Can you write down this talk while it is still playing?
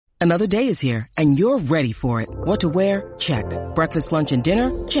Another day is here, and you're ready for it. What to wear? Check. Breakfast, lunch, and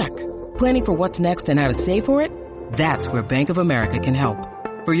dinner? Check. Planning for what's next and how to save for it? That's where Bank of America can help.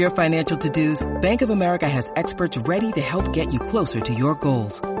 For your financial to-dos, Bank of America has experts ready to help get you closer to your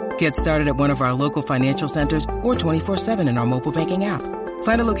goals. Get started at one of our local financial centers or 24/7 in our mobile banking app.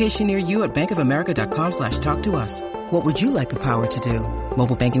 Find a location near you at bankofamerica.com/talktous. What would you like the power to do?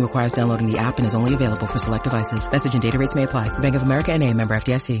 Mobile banking requires downloading the app and is only available for select devices. Message and data rates may apply. Bank of America NA, member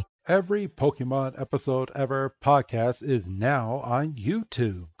FDIC. Every Pokemon Episode Ever podcast is now on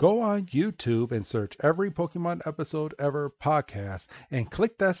YouTube. Go on YouTube and search Every Pokemon Episode Ever podcast and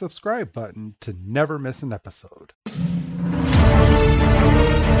click that subscribe button to never miss an episode.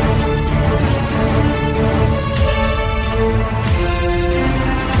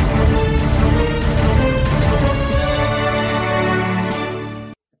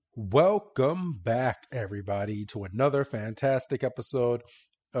 Welcome back, everybody, to another fantastic episode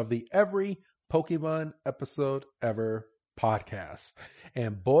of the Every Pokemon Episode Ever podcast.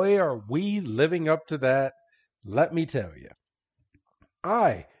 And boy, are we living up to that, let me tell you.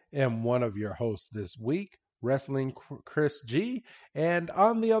 I am one of your hosts this week, Wrestling Chris G, and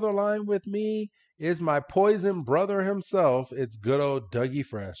on the other line with me is my poison brother himself. It's good old Dougie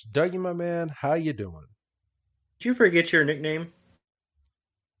Fresh. Dougie, my man, how you doing? Did you forget your nickname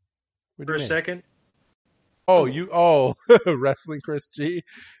for a second? Oh, Wrestling Chris G?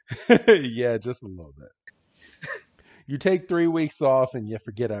 Yeah, just a little bit. You take 3 weeks off and you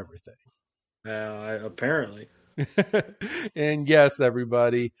forget everything. Apparently. And yes,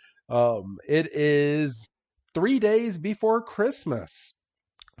 everybody, it is 3 days before Christmas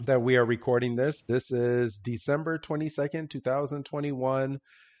that we are recording this. This is December 22nd, 2021.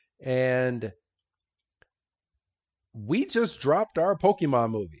 And we just dropped our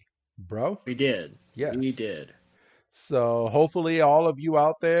Pokemon movie, bro. We did. Yes. We did. So hopefully all of you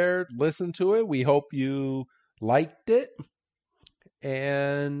out there listen to it. We hope you liked it.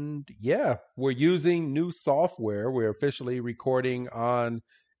 And yeah, we're using new software. We're officially recording on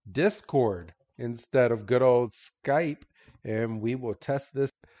Discord instead of good old Skype. And we will test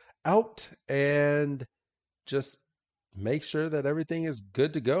this out and just make sure that everything is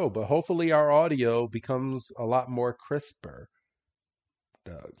good to go. But hopefully our audio becomes a lot more crisper,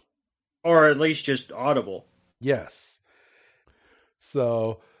 Doug. Or at least just audible. Yes.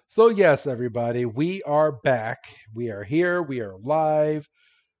 So yes, everybody, we are back. We are here. We are live.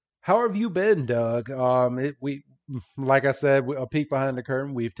 How have you been, Doug? Like I said, a peek behind the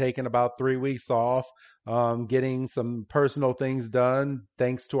curtain. We've taken about 3 weeks off, getting some personal things done,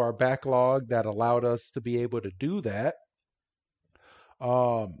 thanks to our backlog that allowed us to be able to do that.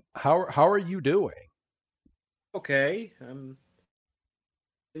 How are you doing? Okay, I'm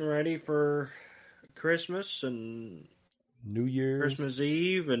getting ready for Christmas and New Year's, Christmas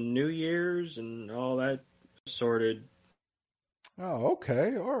Eve and New Year's and all that sorted. Oh,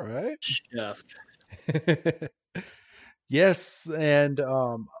 okay, all right. Stuff. Yes, and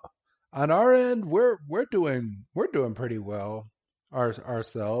on our end, we're doing pretty well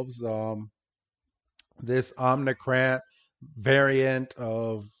ourselves. This Omicron variant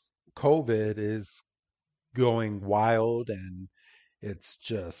of COVID is going wild, and it's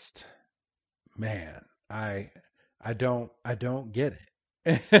just, man, I don't get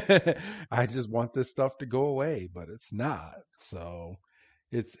it. I just want this stuff to go away, but it's not. So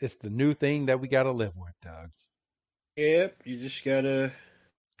it's the new thing that we got to live with, Doug. Yep, you just gotta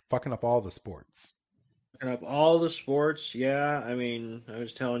Fucking up all the sports. fucking up all the sports. Yeah, I mean, I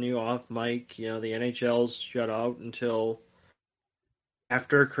was telling you off mic, the NHL's shut out until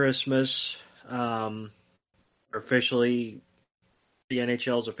after Christmas. Officially, the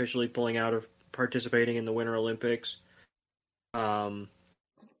NHL's officially pulling out of participating in the Winter Olympics.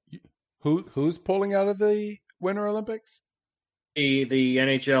 Who's pulling out of the Winter Olympics? The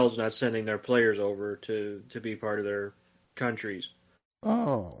NHL's not sending their players over to be part of their countries.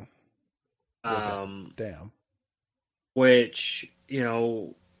 Oh. Damn. Which,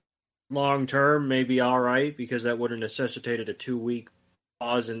 long term may be all right because that would have necessitated a 2-week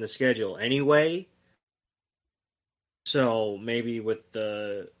pause in the schedule anyway. So maybe with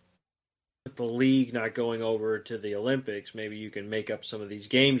the league not going over to the Olympics, maybe you can make up some of these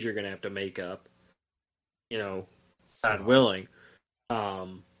games you're going to have to make up. God willing.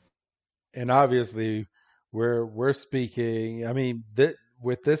 And obviously, we're speaking. I mean,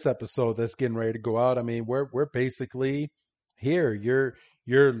 with this episode that's getting ready to go out, I mean, we're basically here.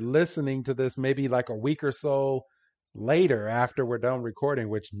 You're listening to this maybe like a week or so later after we're done recording,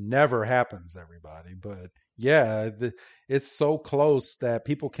 which never happens, everybody. But yeah, it's so close that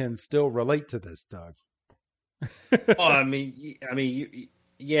people can still relate to this, Doug. Well, I mean,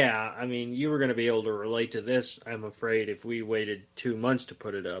 yeah, I mean, you were going to be able to relate to this, I'm afraid, if we waited 2 months to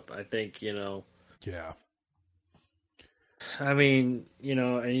put it up. I think, Yeah. I mean,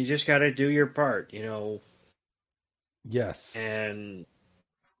 and you just got to do your part, Yes. and,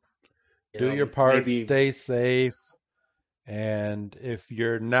 Do your part, maybe, stay safe. And if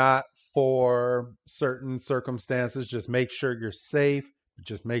you're not for certain circumstances, just make sure you're safe.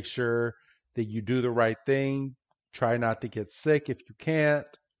 Just make sure that you do the right thing. Try not to get sick if you can't.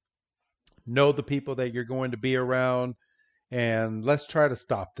 Know the people that you're going to be around. And let's try to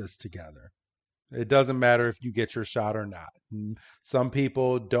stop this together. It doesn't matter if you get your shot or not. Some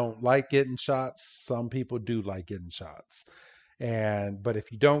people don't like getting shots. Some people do like getting shots. But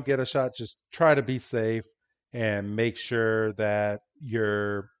if you don't get a shot, just try to be safe and make sure that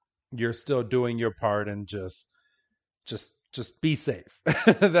you're still doing your part and just be safe.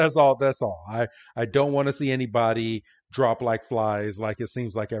 That's all. I don't want to see anybody drop like flies like it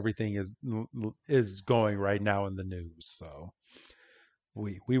seems like everything is going right now in the news. So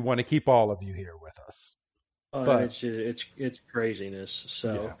we want to keep all of you here with us. But it's craziness. yeah.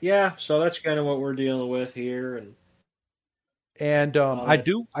 So, yeah, so that's kind of what we're dealing with here. And, And uh, I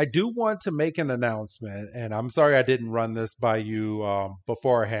do want to make an announcement, and I'm sorry I didn't run this by you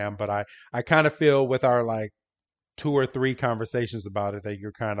beforehand, but I kind of feel with our like 2 or 3 conversations about it that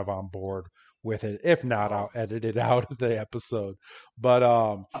you're kind of on board with it. If not, oh, I'll edit it out of the episode. But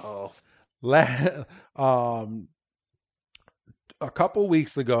oh, la- um, a couple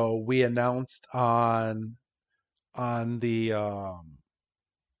weeks ago we announced on the oh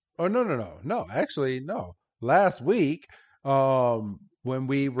no, actually no. Last week, when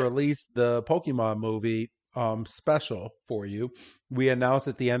we released the Pokemon movie special for you, we announced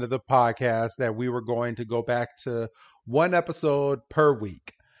at the end of the podcast that we were going to go back to 1 episode per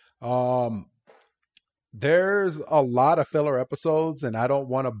week. Um, there's a lot of filler episodes, and I don't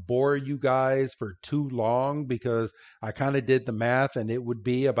want to bore you guys for too long because I kind of did the math, and it would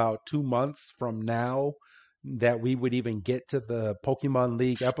be about 2 months from now that we would even get to the Pokemon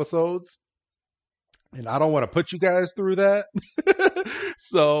League episodes. And I don't want to put you guys through that.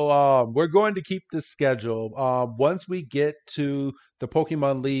 So we're going to keep this schedule. Once we get to the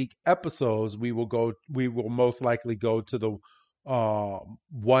Pokemon League episodes, we will go. We will most likely go to the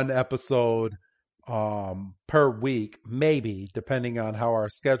 1 episode per week, maybe depending on how our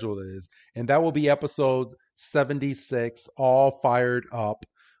schedule is, and that will be episode 76, All Fired Up,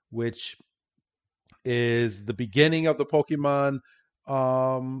 which is the beginning of the Pokemon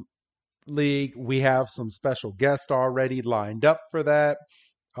um, League. We have some special guests already lined up for that.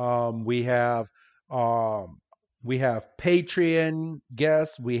 Um, we have um, we have Patreon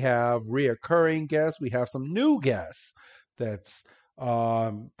guests. We have reoccurring guests. We have some new guests that's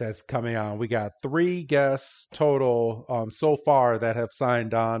that's coming on. We got 3 guests total so far that have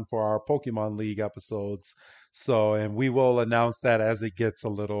signed on for our Pokemon League episodes. So, and we will announce that as it gets a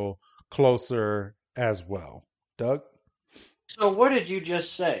little closer as well. Doug? so what did you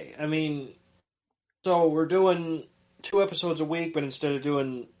just say? I mean, so we're doing 2 episodes a week, but instead of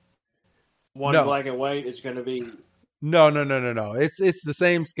doing one No, black and white, it's going to be. no. It's the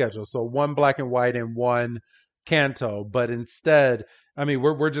same schedule. So 1 black and white and 1 Kanto, but instead, I mean,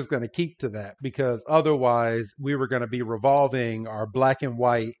 we're just going to keep to that because otherwise we were going to be revolving our black and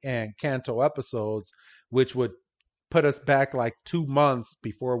white and Kanto episodes, which would put us back like 2 months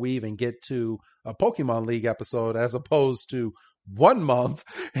before we even get to a Pokemon League episode, as opposed to 1 month,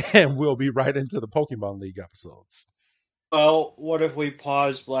 and we'll be right into the Pokemon League episodes. Well, what if we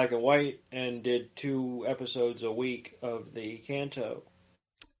paused black and white and did 2 episodes a week of the Kanto?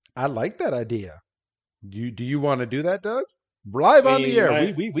 I like that idea. Do you want to do that, Doug? Live I on the mean,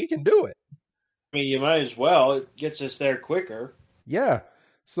 air. We can do it. you might as well. It gets us there quicker. Yeah.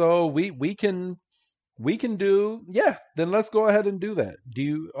 So we can do, yeah, then let's go ahead and do that. Do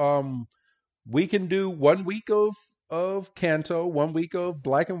you we can do 1 week of Kanto, 1 week of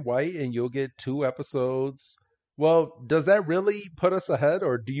black and white, and you'll get 2 episodes. Well, does that really put us ahead,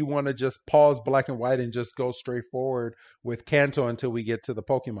 or do you want to just pause black and white and just go straight forward with Kanto until we get to the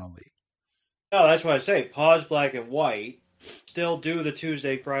Pokemon League? No, that's what I say. Pause black and white. Still do the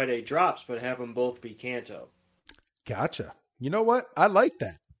Tuesday, Friday drops, but have them both be Kanto. Gotcha. You know what? I like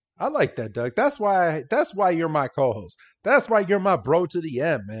that. I like that, Doug. That's why you're my co-host. That's why you're my bro to the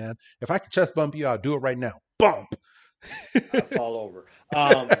end, man. If I could chest bump you, I'll do it right now. Bump. I fall over.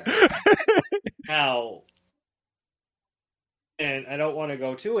 Now, and I don't want to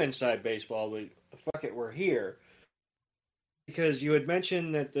go too inside baseball, but fuck it, we're here. Because you had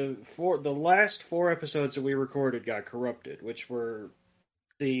mentioned that the last 4 episodes that we recorded got corrupted, which were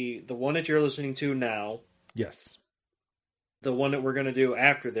the one that you're listening to now, Yes. the one that we're going to do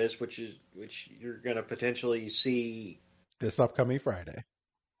after this, which you're going to potentially see this upcoming Friday.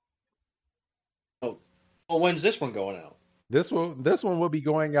 Oh, well, when's this one going out? This one will be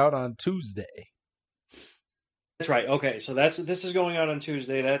going out on Tuesday. That's right. Okay, so this is going out on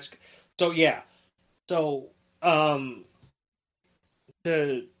Tuesday. So yeah. So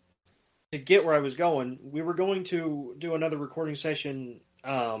to get where I was going, we were going to do another recording session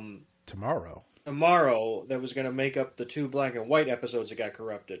tomorrow that was going to make up the 2 black and white episodes that got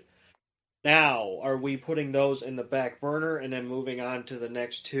corrupted. Now, are we putting those in the back burner and then moving on to the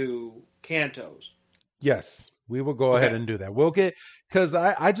next 2 cantos? Yes, we will go ahead and do that. We'll get, because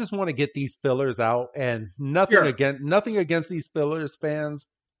I just want to get these fillers out, and nothing against these fillers fans,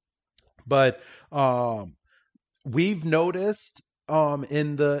 but we've noticed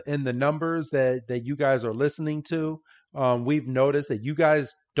in the numbers that you guys are listening to, we've noticed that you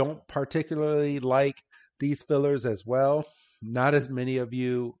guys don't particularly like these fillers as well. Not as many of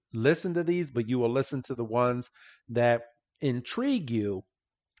you listen to these, but you will listen to the ones that intrigue you,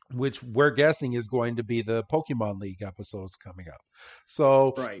 which we're guessing is going to be the Pokemon League episodes coming up.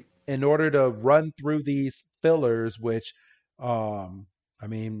 So in order to run through these fillers, which I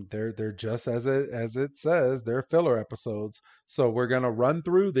mean, they're just as it says, they're filler episodes. So we're gonna run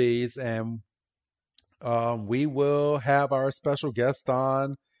through these, and we will have our special guest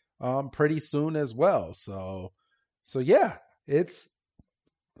on pretty soon as well. So yeah, it's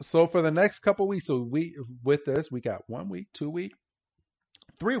so for the next couple weeks. So we got 1 week, 2 weeks,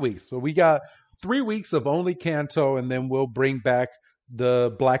 3 weeks. So we got 3 weeks of only Kanto, and then we'll bring back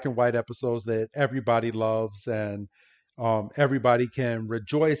the black and white episodes that everybody loves, and everybody can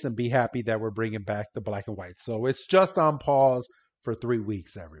rejoice and be happy that we're bringing back the black and white. So it's just on pause for 3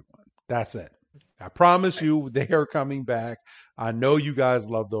 weeks, everyone. That's it. I promise you they are coming back. I know you guys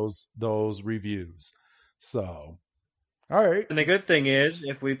love those reviews. So, all right. And the good thing is,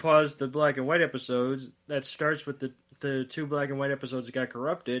 if we pause the black and white episodes, that starts with the 2 black and white episodes that got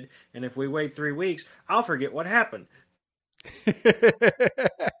corrupted. And if we wait 3 weeks, I'll forget what happened.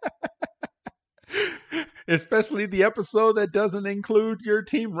 Especially the episode that doesn't include your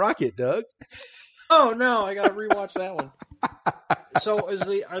Team Rocket, Doug. Oh no, I gotta rewatch that one. So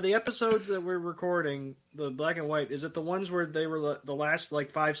are the episodes that we're recording, the black and white, is it the ones where they were the last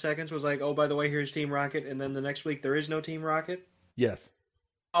like 5 seconds was like, oh, by the way, here's Team Rocket, and then the next week there is no Team Rocket? Yes.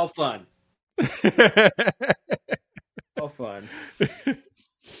 All fun. All fun.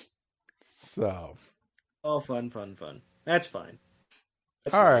 So. All fun. That's fine.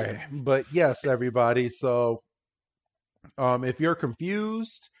 All right, but yes, everybody. So, if you're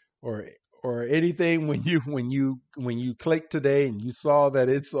confused or anything when you clicked today and you saw that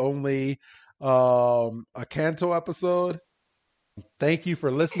it's only a Kanto episode, thank you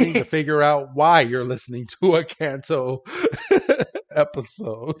for listening to figure out why you're listening to a Kanto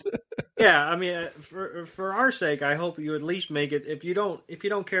episode. Yeah, I mean, for our sake, I hope you at least make it. If you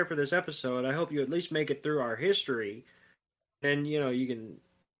don't care for this episode, I hope you at least make it through our history. And you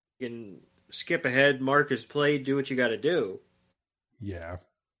can skip ahead, mark as played, do what you got to do. Yeah.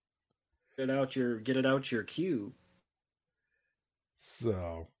 Get it out your queue.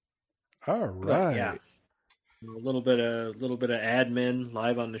 So, all right. But, yeah. A little bit of admin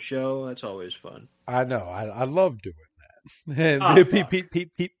live on the show. That's always fun. I know. I love doing that. And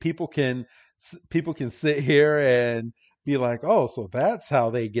people can sit here and be like, oh, so that's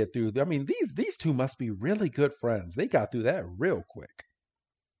how they get through. I mean, these two must be really good friends. They got through that real quick.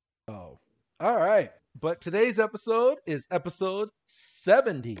 Oh, all right. But today's episode is episode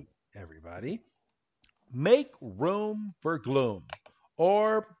 70, everybody. Make Room for Gloom,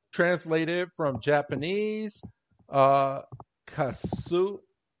 or translated from Japanese, Kasaihana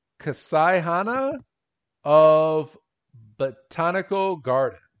of Botanical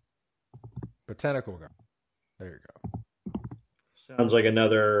Garden. Botanical Garden. There you go. Sounds like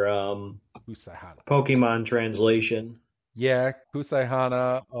another Pokemon translation. Yeah,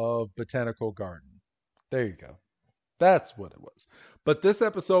 Kusaihana of Botanical Garden. There you go. That's what it was. But this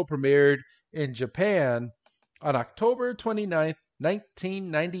episode premiered in Japan on October 29th,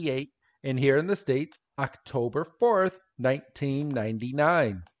 1998, and here in the States, October 4th,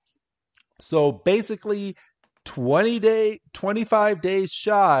 1999. So basically 25 days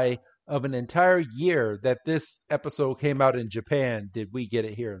shy of an entire year that this episode came out in Japan, did we get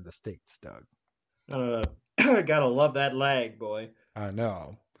it here in the States, Doug? Gotta love that lag, boy. I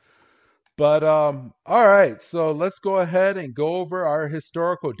know. But all right, so let's go ahead and go over our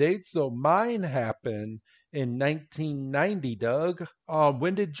historical dates. So mine happened in 1990, Doug.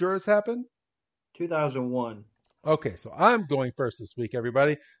 When did yours happen? 2001. Okay, so I'm going first this week,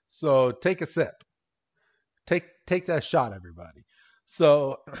 everybody. So take a sip. Take that shot, everybody.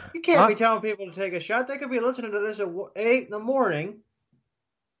 So You can't be telling people to take a shot. They could be listening to this at 8 in the morning.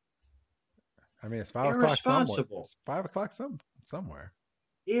 I mean, it's 5 o'clock somewhere. Irresponsible. It's 5 o'clock somewhere.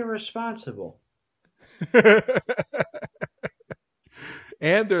 Irresponsible.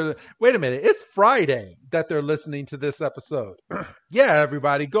 And wait a minute, it's Friday that they're listening to this episode. Yeah,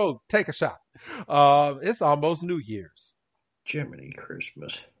 everybody, go take a shot. It's almost New Year's. Jiminy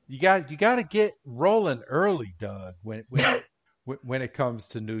Christmas. You got to get rolling early, Doug. When it comes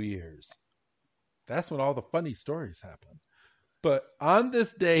to New Year's, that's when all the funny stories happen. But on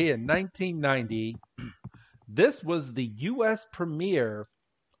this day in 1990, this was the U.S. premiere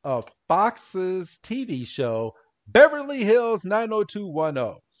of Fox's TV show Beverly Hills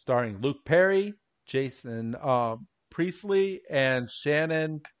 90210, starring Luke Perry, Jason Priestley, and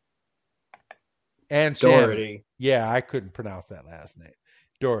Shannon. Doherty. Yeah, I couldn't pronounce that last name.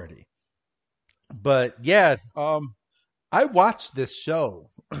 Doherty. But yeah, I watched this show,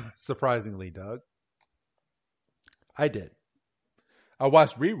 surprisingly, Doug. I did. I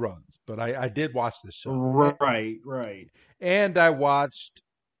watched reruns, but I did watch this show. Right. And I watched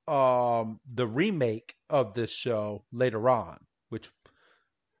the remake of this show later on, which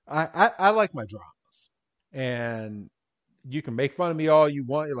I like my dramas. And you can make fun of me all you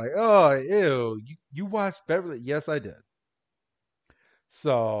want. You're like, oh, ew, you watched Beverly? Yes, I did.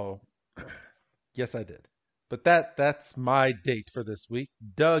 So, yes, I did. But that's my date for this week.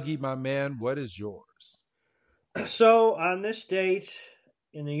 Dougie, my man, what is yours? So, on this date,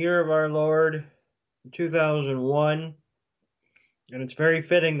 in the year of our Lord, 2001, and it's very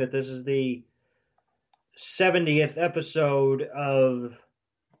fitting that this is the 70th episode of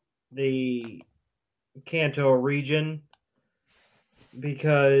the Kanto region,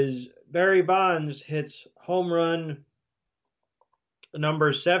 because Barry Bonds hits home run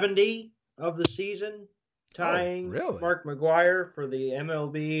number 70 of the season, tying Mark McGwire for the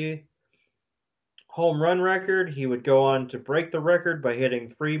MLB home run record. He would go on to break the record by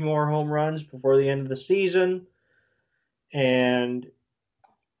hitting 3 more home runs before the end of the season. And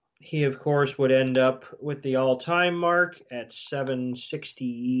he, of course, would end up with the all-time mark at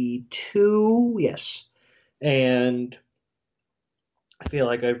 762. Yes. And I feel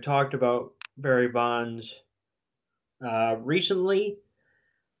like I've talked about Barry Bonds recently.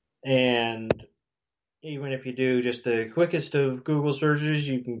 And even if you do just the quickest of Google searches,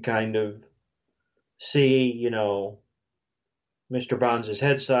 you can kind of see, Mr. Bonds'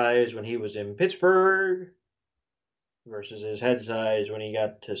 head size when he was in Pittsburgh versus his head size when he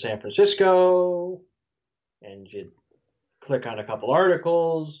got to San Francisco. And you'd click on a couple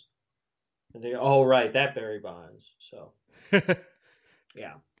articles and they, oh, right, that Barry Bonds. So,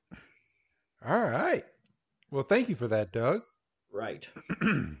 yeah. All right. Well, thank you for that, Doug. Right.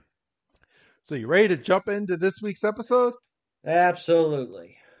 So you ready to jump into this week's episode?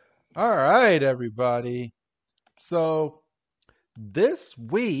 Absolutely. All right, everybody. So this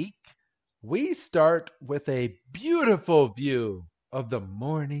week, we start with a beautiful view of the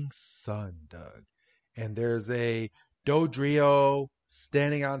morning sun, Doug. And there's a Dodrio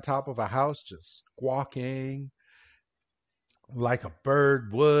standing on top of a house just squawking like a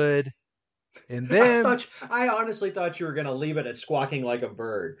bird would. And then I honestly thought you were going to leave it at squawking like a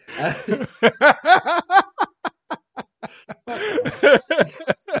bird.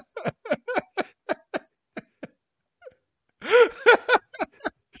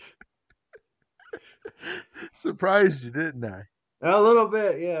 Surprised you, didn't I? A little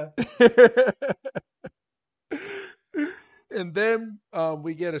bit, yeah. And then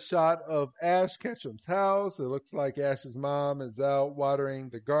we get a shot of Ash Ketchum's house. It looks like Ash's mom is out watering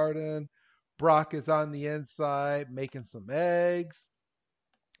the garden. Brock is on the inside making some eggs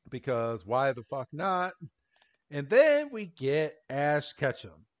because why the fuck not? And then we get Ash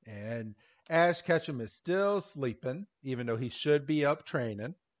Ketchum. And Ash Ketchum is still sleeping, even though he should be up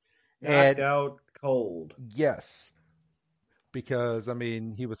training. Knocked out cold. Yes. Because,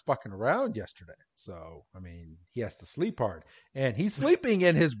 he was fucking around yesterday. So, he has to sleep hard. And he's sleeping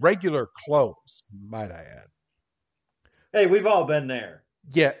in his regular clothes, might I add. Hey, we've all been there.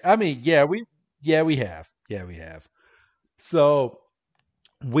 Yeah, we have. Yeah, we have. So,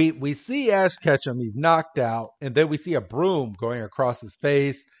 we see Ash Ketchum. He's knocked out. And then we see a broom going across his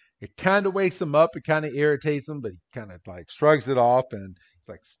face. It kind of wakes him up. It kind of irritates him. But he kind of shrugs it off. And he's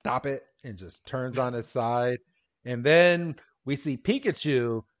like, stop it. And just turns on his side. And then we see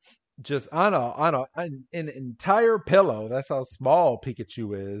Pikachu just on an entire pillow. That's how small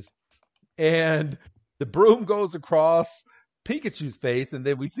Pikachu is. And the broom goes across Pikachu's face, and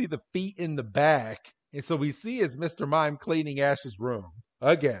then we see the feet in the back. And so we see as Mr. Mime cleaning Ash's room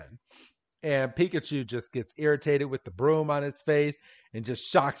again. And Pikachu just gets irritated with the broom on its face and just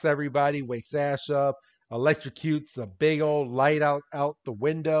shocks everybody, wakes Ash up, electrocutes a big old light out the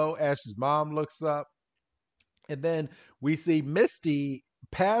window. Ash's mom looks up. And then we see Misty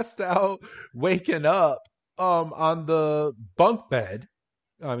passed out, waking up on the bunk bed.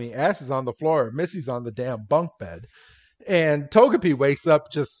 I mean, Ash is on the floor, Misty's on the damn bunk bed. And Togepi wakes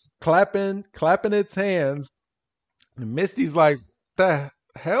up just clapping its hands. And Misty's like, the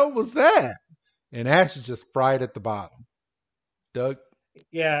hell was that? And Ash is just fried at the bottom. Doug?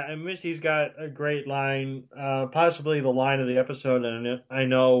 Yeah, and Misty's got a great line, possibly the line of the episode, and I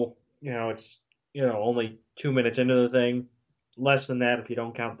know, it's, only 2 minutes into the thing. Less than that if you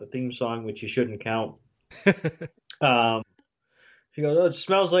don't count the theme song, which you shouldn't count. um, she goes, "Oh, it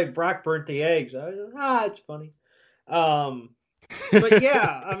smells like Brock burnt the eggs." I was like, it's funny. But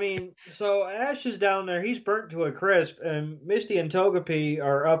yeah, I mean, so Ash is down there. He's burnt to a crisp, and Misty and Togepi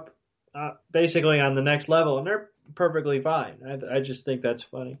are up basically on the next level, and they're perfectly fine. I just think that's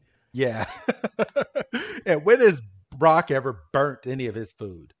funny. Yeah. And when has Brock ever burnt any of his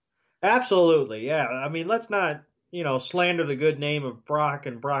food? Absolutely, yeah. I mean, let's not, slander the good name of Brock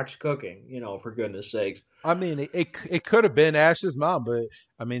and Brock's cooking, for goodness sakes. I mean, it could have been Ash's mom, but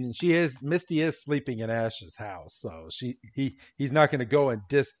I mean, Misty is sleeping in Ash's house, so he's not going to go and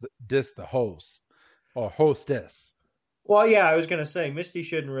diss the host or hostess. Well, yeah, I was going to say Misty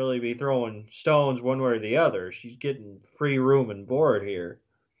shouldn't really be throwing stones one way or the other. She's getting free room and board here.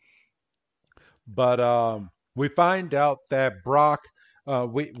 But we find out that Brock,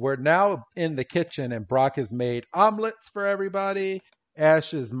 we're now in the kitchen, and Brock has made omelets for everybody.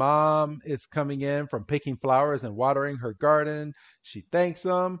 Ash's mom is coming in from picking flowers and watering her garden. She thanks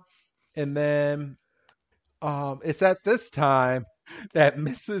him. And then it's at this time that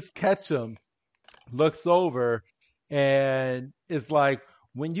Mrs. Ketchum looks over and is like,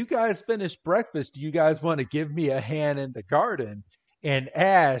 when you guys finish breakfast, do you guys want to give me a hand in the garden? And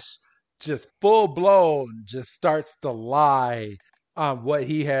Ash just full blown just starts to lie on what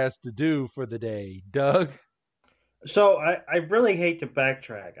he has to do for the day. Doug? So I really hate to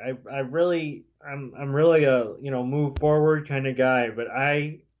backtrack. I'm really a move forward kind of guy, but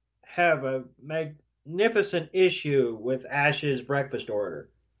I have a magnificent issue with Ash's breakfast order.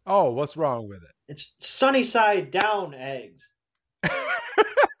 Oh, what's wrong with it? It's sunny side down eggs.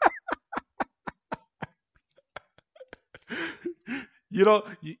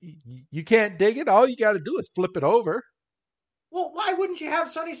 You can't dig it. All you got to do is flip it over. Well, why wouldn't you have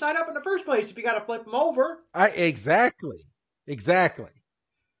sunny side up in the first place if you got to flip them over? Exactly.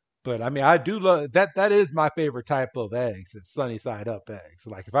 But I mean, I do love that. That is my favorite type of eggs. It's sunny side up eggs.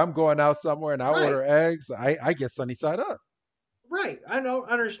 Like if I'm going out somewhere and I order eggs, I get sunny side up. Right. I don't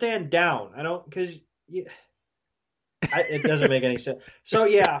understand down. I don't because it doesn't make any sense. So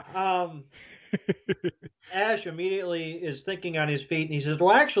yeah, Ash immediately is thinking on his feet, and he says,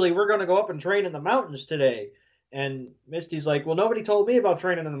 "Well, actually, we're going to go up and train in the mountains today." And Misty's like, "Well, nobody told me about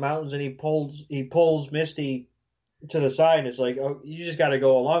training in the mountains." And he pulls Misty to the side and is like, "Oh, you just got to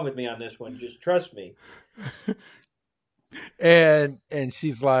go along with me on this one. Just trust me." and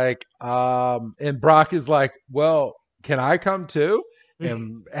she's like, and Brock is like, "Well, can I come too?"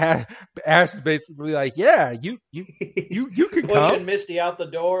 And Ash is basically like, "Yeah, you can come." Pushing Misty out the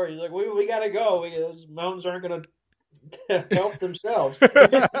door. He's like, "We got to go. Those mountains aren't going to help themselves."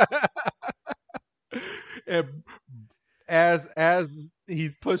 And as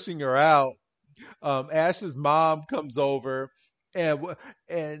he's pushing her out, Ash's mom comes over, and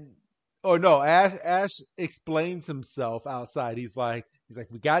oh no, Ash explains himself outside. He's like,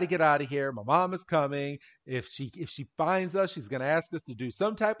 we got to get out of here. My mom is coming. If she finds us, she's gonna ask us to do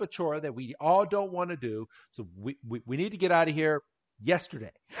some type of chore that we all don't want to do. So we need to get out of here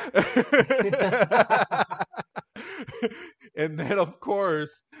yesterday. And then of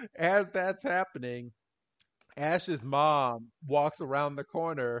course, as that's happening, Ash's mom walks around the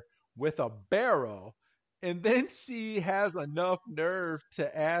corner with a barrel, and then she has enough nerve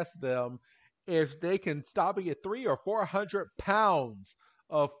to ask them if they can stop and get 300 or 400 pounds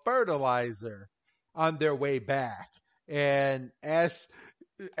of fertilizer on their way back. And Ash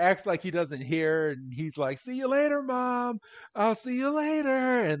acts like he doesn't hear, and he's like, "See you later, Mom. I'll see you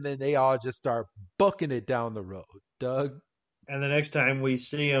later." And then they all just start booking it down the road. Doug? And the next time we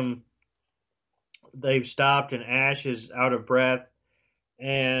see him, they've stopped and Ash is out of breath,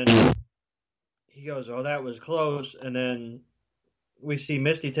 and he goes, "Oh, that was close." And then we see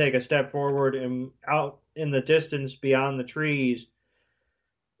Misty take a step forward, and out in the distance beyond the trees,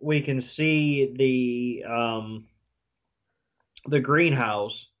 we can see the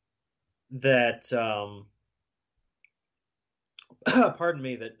greenhouse that pardon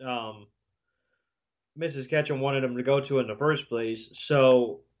me, that Mrs. Ketchum wanted him to go to in the first place.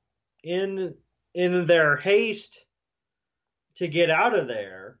 So in in their haste to get out of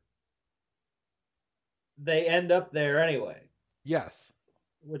there, they end up there anyway, Yes.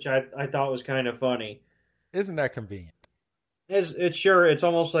 which I thought was kind of funny. Isn't that convenient? It's sure it's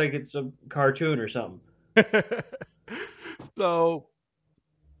almost like it's a cartoon or something. So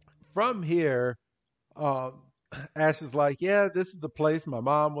from here, um, Ash is like, yeah, this is the place my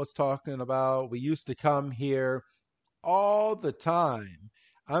mom was talking about. We used to come here all the time.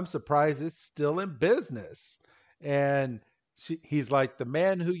 I'm surprised it's still in business. And he's like, the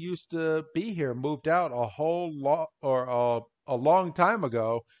man who used to be here moved out a whole lot or a long time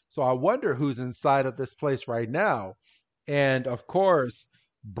ago. So I wonder who's inside of this place right now. And of course,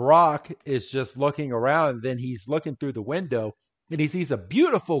 Brock is just looking around. And then he's looking through the window and he sees a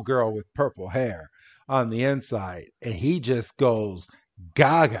beautiful girl with purple hair on the inside. And he just goes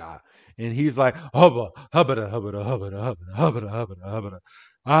gaga. And he's like, hubba, hubba, hubba, hubba, hubba, hubba, hubba, hubba.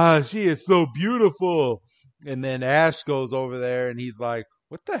 Ah, she is so beautiful. And then Ash goes over there and he's like,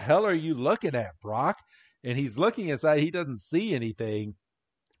 what the hell are you looking at, Brock? And he's looking inside. He doesn't see anything.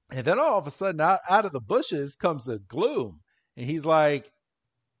 And then all of a sudden, out of the bushes comes a Gloom. And he's like,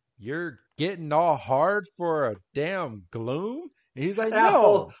 you're getting all hard for a damn Gloom? And he's like,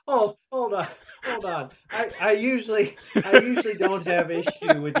 no. Hold on, hold on. I usually don't have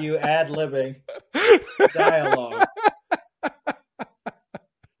issue with you ad-libbing dialogue.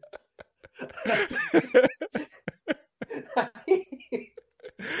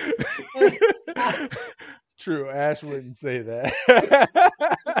 True, Ash wouldn't say that.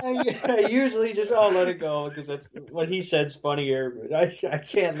 I usually just let it go because that's what he said's funnier. But I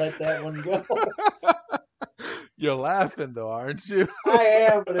can't let that one go. You're laughing though, aren't you? I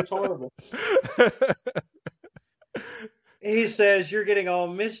am, but it's horrible. He says you're getting all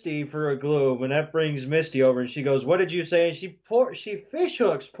misty for a Gloom, and that brings Misty over, and she goes, "What did you say?" And she fish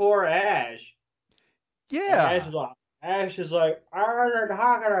hooks poor Ash. Yeah. And Ash is like, I wasn't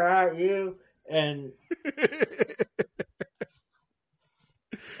talking about you, and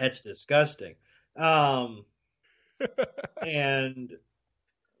that's disgusting. And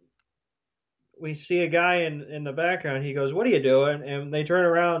we see a guy in the background. He goes, "What are you doing?" And they turn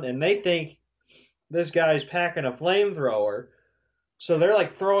around and they think this guy's packing a flamethrower. So they're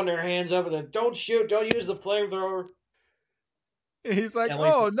like throwing their hands up and like, don't shoot, don't use the flamethrower. And he's like,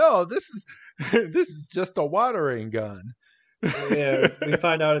 "Oh no, this is just a watering gun." Yeah, we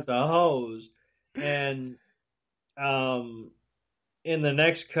find out it's a hose. And in the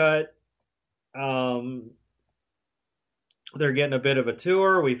next cut, they're getting a bit of a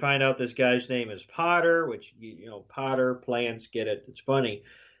tour. We find out this guy's name is Potter, which Potter plants, get it? It's funny.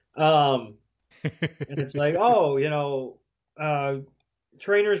 And it's like,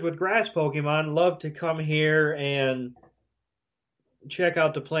 trainers with grass Pokemon love to come here and check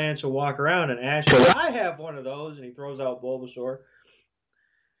out the plants and walk around. And Ash goes, I have one of those, and he throws out Bulbasaur.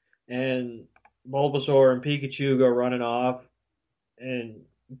 And Bulbasaur and Pikachu go running off, and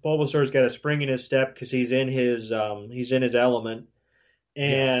Bulbasaur's got a spring in his step because he's in his element.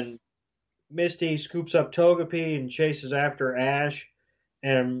 And yes. Misty scoops up Togepi and chases after Ash,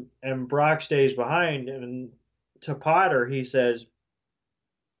 and Brock stays behind. And to Potter, he says,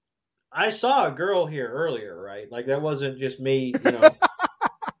 I saw a girl here earlier, right? Like that wasn't just me,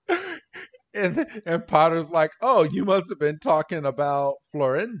 And Potter's like, oh, you must have been talking about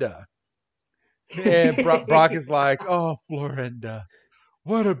Florinda. And Brock is like, oh, Florinda,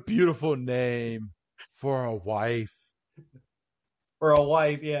 what a beautiful name for a wife. For a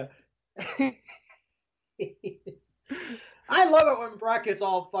wife, yeah. I love it when Brock gets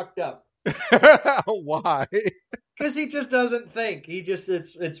all fucked up. Why? Because he just doesn't think. He just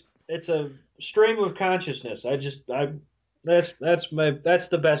it's a stream of consciousness. That's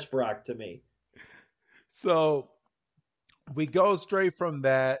the best Brock to me. So we go straight from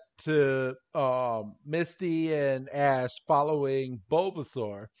that to Misty and Ash following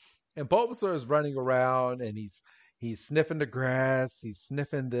Bulbasaur, and Bulbasaur is running around and he's sniffing the grass, he's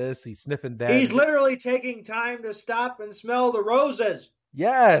sniffing this, he's sniffing that. He's literally taking time to stop and smell the roses.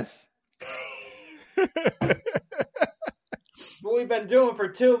 Yes. What we've been doing for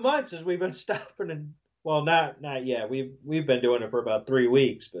 2 months is we've been stopping and not yet. We've been doing it for about 3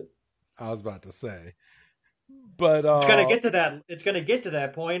 weeks, but I was about to say. But it's gonna get to that. It's gonna get to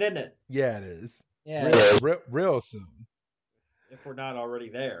that point, isn't it? Yeah, it is. Yeah, real soon. If we're not already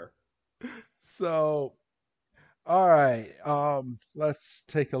there. So, all right. Let's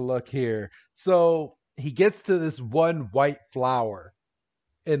take a look here. So he gets to this one white flower,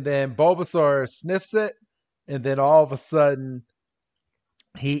 and then Bulbasaur sniffs it, and then all of a sudden,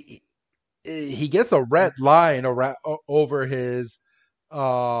 he he gets a red line over his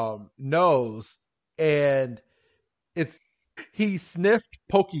nose, and it's he sniffed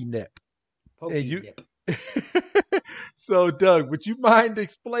Pokey Nip. And you Nip. So Doug, would you mind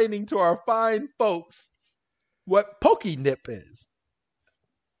explaining to our fine folks what Pokey Nip is?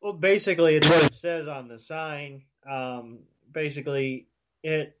 Well, basically, it's what it says on the sign. Basically,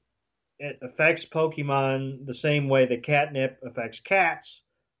 it affects Pokemon the same way the catnip affects cats.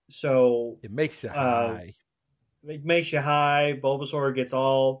 So It makes you high. It makes you high. Bulbasaur gets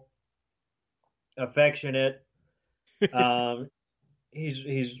all affectionate.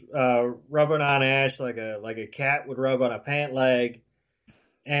 He's rubbing on Ash like a cat would rub on a pant leg,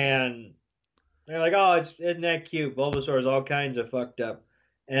 and they're like, "Oh, isn't that cute?" Bulbasaur is all kinds of fucked up,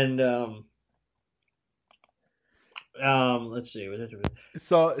 and let's see.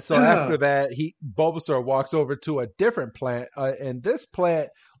 So after that, Bulbasaur walks over to a different plant, and this plant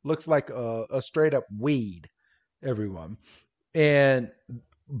looks like a straight up weed. Everyone, and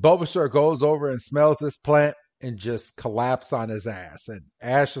Bulbasaur goes over and smells this plant and just collapses on his ass. And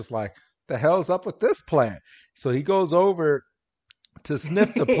Ash is like, "The hell's up with this plant?" So he goes over to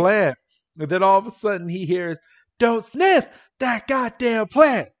sniff the plant, and then all of a sudden he hears, "Don't sniff that goddamn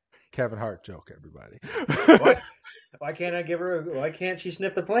plant." Kevin Hart joke, everybody. What? Why can't she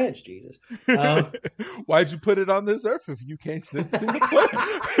sniff the plants, Jesus? Why'd you put it on this earth if you can't sniff the plant?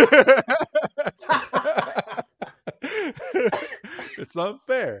 It's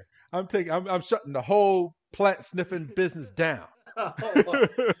unfair. I'm shutting the whole plant sniffing business down.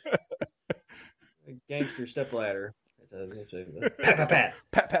 Gangster stepladder. Pat.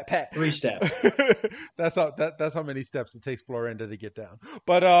 Pat, pat. 3 steps. That's how many steps it takes Florinda to get down.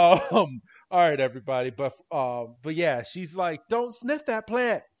 But all right, everybody. But yeah, she's like, "Don't sniff that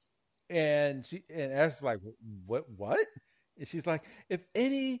plant," and Ash is like, "What? And she's like, if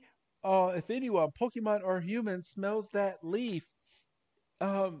anyone, Pokemon or human, smells that leaf,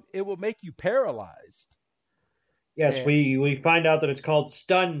 it will make you paralyzed." Yes, and we find out that it's called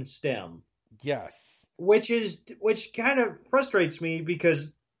Stun Stem. Yes. Which kind of frustrates me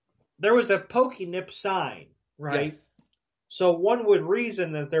because there was a Pokenip sign, right? Yes. So one would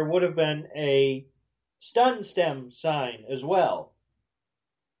reason that there would have been a Stun Stem sign as well.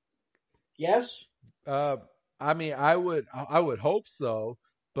 Yes? I mean, I would hope so,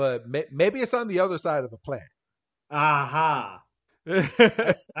 but maybe it's on the other side of the plant. Aha.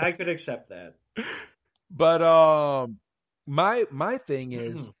 I could accept that. But my thing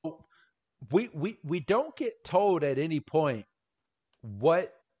is we don't get told at any point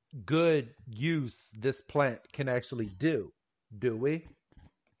what good use this plant can actually do we?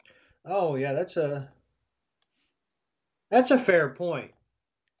 Oh yeah, that's a fair point.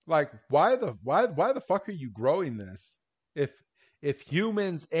 Like, why the fuck are you growing this if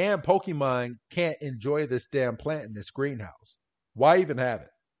humans and Pokemon can't enjoy this damn plant in this greenhouse? Why even have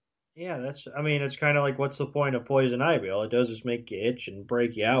it? Yeah, it's kind of like, what's the point of poison ivy? All it does is make you itch and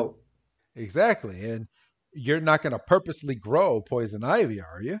break you out. Exactly, and you're not going to purposely grow poison ivy,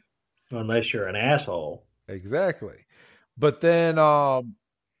 are you? Unless you're an asshole. Exactly. But then out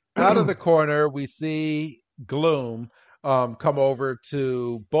of the corner, we see Gloom come over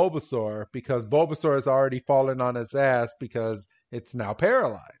to Bulbasaur because Bulbasaur has already fallen on his ass because it's now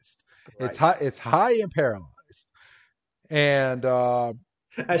paralyzed. Right. It's high and paralyzed. And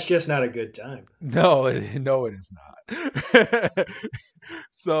that's just not a good time. No, it is not.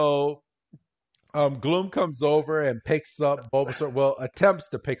 So Gloom comes over and picks up Bulbasaur. Well, attempts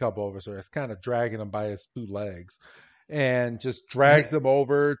to pick up Bulbasaur. It's kind of dragging him by his 2 legs, and just drags him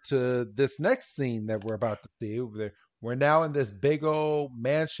over to this next scene that we're about to see. We're now in this big old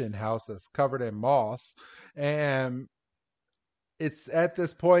mansion house that's covered in moss, and it's at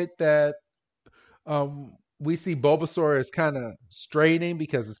this point that we see Bulbasaur is kind of straining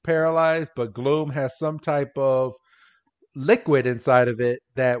because it's paralyzed, but Gloom has some type of liquid inside of it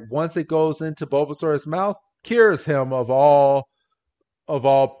that once it goes into Bulbasaur's mouth, cures him of all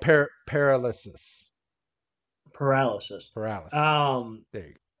paralysis. Paralysis. There you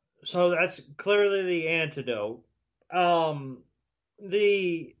go. So that's clearly the antidote. The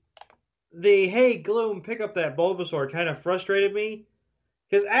hey Gloom, pick up that Bulbasaur kind of frustrated me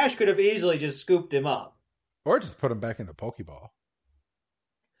because Ash could have easily just scooped him up. Or just put him back in the Pokeball.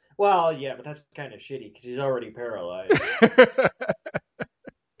 Well, yeah, but that's kind of shitty because he's already paralyzed.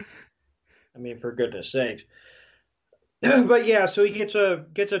 I mean, for goodness sakes. But yeah, so he gets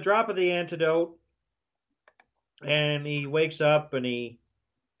a drop of the antidote, and he wakes up, and he's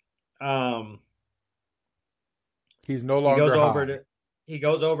no longer high. He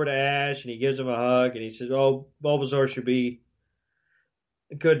goes over to Ash, and he gives him a hug, and he says, "Oh, Bulbasaur should be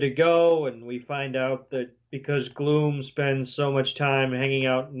good to go, and we find out that because Gloom spends so much time hanging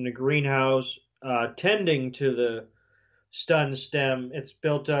out in the greenhouse, tending to the stun stem, it's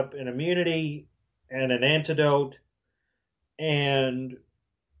built up an immunity and an antidote, and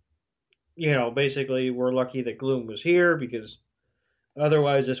basically we're lucky that Gloom was here because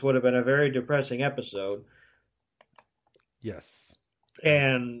otherwise this would have been a very depressing episode. Yes.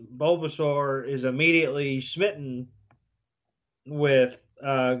 And Bulbasaur is immediately smitten with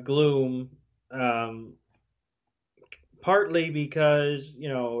Gloom, partly because,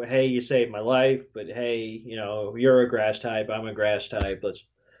 hey, you saved my life, but hey, you're a grass type, I'm a grass type.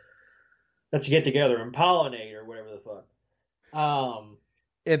 Let's get together and pollinate or whatever the fuck.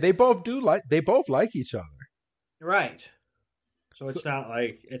 And they both like each other. Right. So So,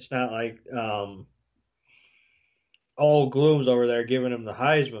 it's not like old Gloom's over there giving him the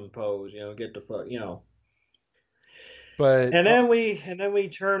Heisman pose, get the fuck. but And then we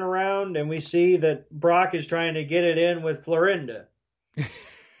turn around and we see that Brock is trying to get it in with Florinda.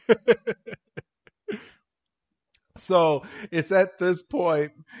 so it's at this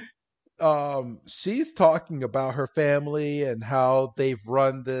point she's talking about her family and how they've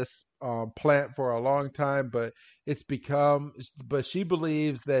run this plant for a long time, but she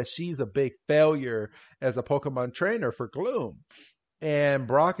believes that she's a big failure as a Pokemon trainer for Gloom. And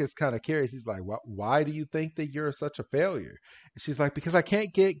Brock is kind of curious. He's like, why do you think that you're such a failure? And she's like, because I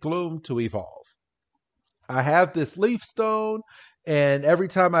can't get Gloom to evolve. I have this leaf stone, and every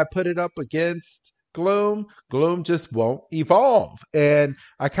time I put it up against Gloom, Gloom just won't evolve. And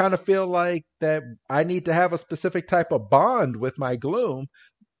I kind of feel like that I need to have a specific type of bond with my Gloom.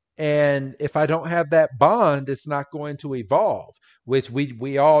 And if I don't have that bond, it's not going to evolve, which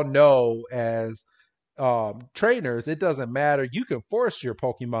we all know as trainers. It doesn't matter. You can force your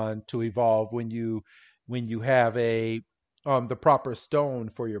Pokemon to evolve when you have a the proper stone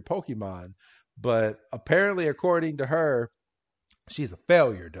for your Pokemon. But apparently, according to her, she's a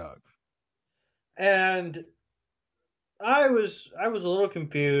failure, Doug. And I was a little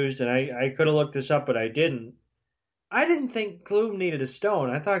confused, and I could have looked this up, but I didn't. I didn't think Gloom needed a stone.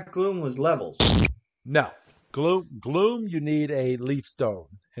 I thought Gloom was levels. No, Gloom, you need a leaf stone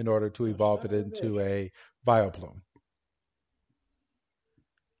in order to Oh, evolve it son of a into bitch. a Vileplume.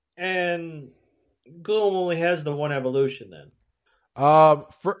 And Gloom only has the one evolution then.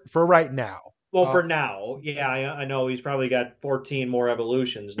 For right now. Well, Uh, for now, yeah, I know he's probably got 14 more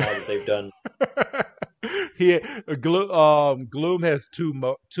evolutions now that they've done. he Gloom has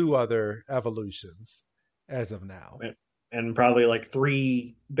two other evolutions as of now. And probably like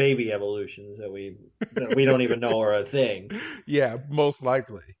 3 baby evolutions that we don't even know are a thing. Yeah, most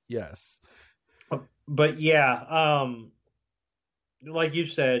likely. Yes. But yeah, like you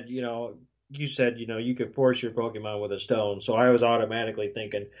said, you could force your Pokemon with a stone. So I was automatically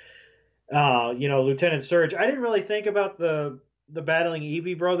thinking, Lieutenant Surge. I didn't really think about the battling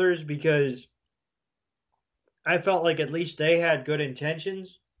Eevee brothers because I felt like at least they had good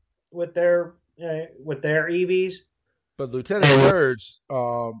intentions with their EVs. But Lieutenant Surge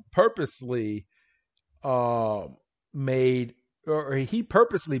purposely um made or he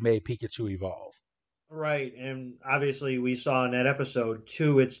purposely made Pikachu evolve. Right, and obviously we saw in that episode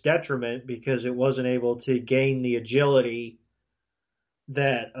to its detriment because it wasn't able to gain the agility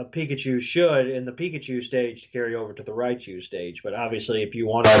that a Pikachu should in the Pikachu stage to carry over to the Raichu stage. But obviously, if you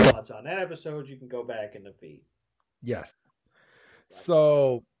want our thoughts on that episode, you can go back in the feed. Yes.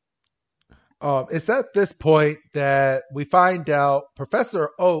 So it's at this point that we find out Professor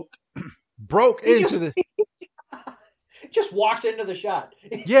Oak broke He just into the just walks into the shot.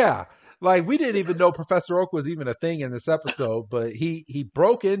 yeah. Like we didn't even know Professor Oak was even a thing in this episode, but he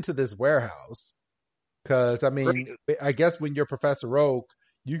broke into this warehouse because I mean I guess when you're Professor Oak,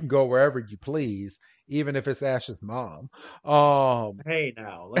 you can go wherever you please, even if it's Ash's mom. Hey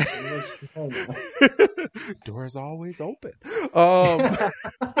now, let's hey now. Door's always open. Um,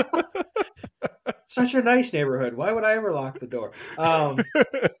 Such a nice neighborhood. Why would I ever lock the door?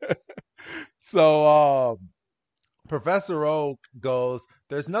 so Professor Oak goes,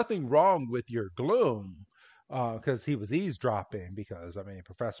 "There's nothing wrong with your Gloom," because he was eavesdropping. Because I mean,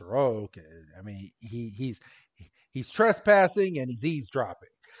 Professor Oak, I mean, he's trespassing and he's eavesdropping.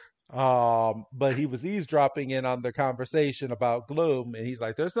 But he was eavesdropping in on the conversation about Gloom, and he's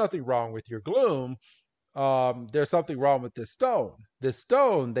like, "There's nothing wrong with your Gloom. There's something wrong with this stone. This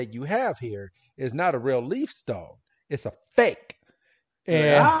stone that you have here is not a real leaf stone. It's a fake." Like,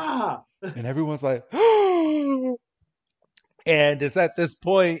 And ah, everyone's like, "Oh!" And it's at this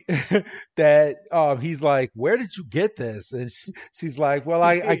point that he's like, "Where did you get this?" And she's like, "Well,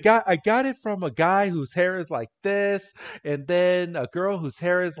 I got it from a guy whose hair is like this, and then a girl whose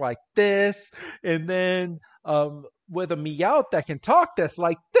hair is like this, and then with a meowth that can talk that's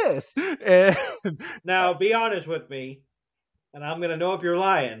like this." And Now, be honest with me, and I'm going to know if you're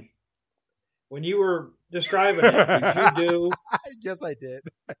lying. When you were describing it, did you do? yes, I did.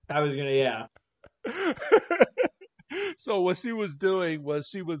 I was going to, yeah. So what she was doing was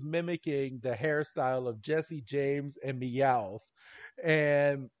she was mimicking the hairstyle of Jesse James and Meowth.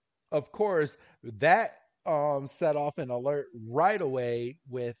 And of course, that set off an alert right away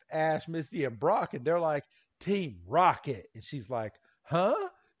with Ash, Misty, and Brock. And they're like, Team Rocket. And she's like, huh?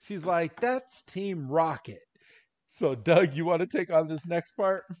 She's like, that's Team Rocket. So Doug, you want to take on this next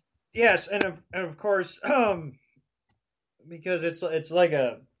part? Yes, and of course, because it's like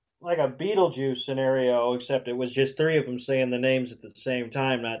a Beetlejuice scenario, except it was just three of them saying the names at the same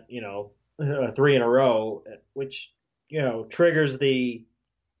time, not three in a row, which triggers the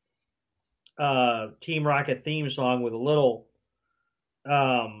Team Rocket theme song with a little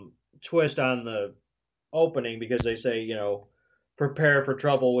twist on the opening because they say prepare for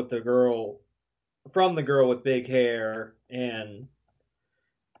trouble with the girl with big hair and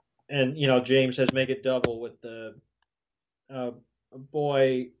James says make it double with the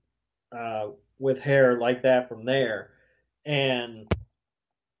boy with hair like that from there. And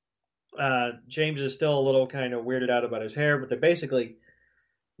James is still a little kind of weirded out about his hair, but they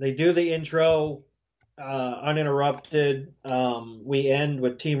do the intro uninterrupted. We end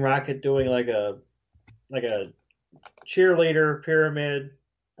with Team Rocket doing like a cheerleader pyramid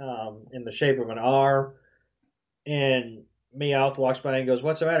in the shape of an R, and Meowth walks by and goes,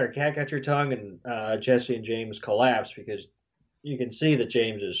 "What's the matter? Cat got your tongue?" And Jesse and James collapse because you can see that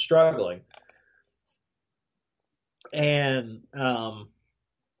James is struggling. And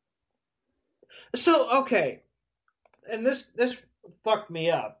okay, and this fucked me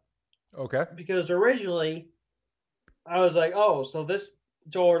up. Okay. Because originally I was like, oh, so this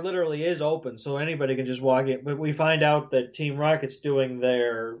door literally is open, so anybody can just walk in. But we find out that Team Rocket's doing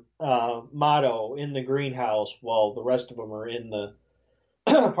their motto in the greenhouse while the rest of them are in the,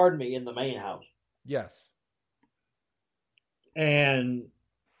 pardon me, in the main house. Yes. And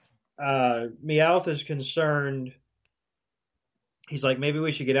Meowth is concerned. He's like, maybe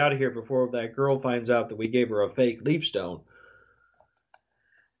we should get out of here before that girl finds out that we gave her a fake leaf stone.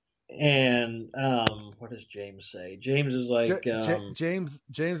 And what does James say? James is like, James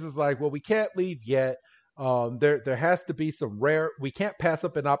is like, well, we can't leave yet. There has to be some rare. We can't pass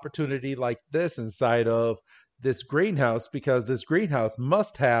up an opportunity like this inside of this greenhouse because this greenhouse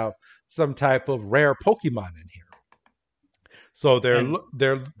must have some type of rare Pokemon in here. So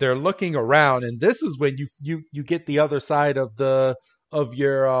they're looking around, and this is when you get the other side of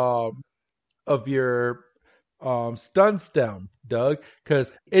your stun stem, Doug,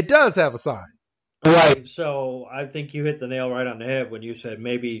 because it does have a sign. Right. So I think you hit the nail right on the head when you said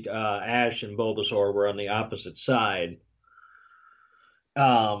maybe Ash and Bulbasaur were on the opposite side.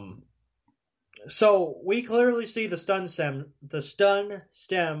 So we clearly see the stun stem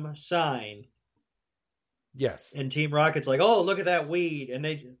sign. Yes. And Team Rocket's like, oh, look at that weed, and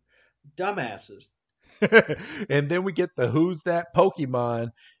they dumbasses. And then we get the who's that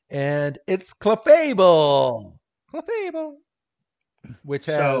Pokemon, and it's Clefable. Clefable. Which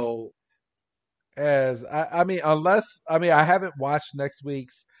has I haven't watched next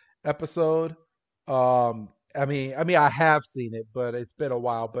week's episode. I have seen it, but it's been a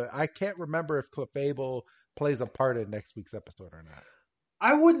while. But I can't remember if Clefable plays a part in next week's episode or not.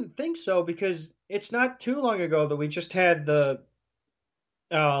 I wouldn't think so because it's not too long ago that we just had the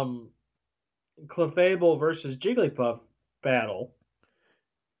Clefable versus Jigglypuff battle.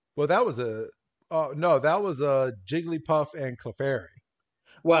 Well, that was a Jigglypuff and Clefairy.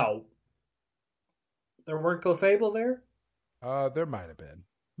 Well, there weren't Clefable there? There might have been.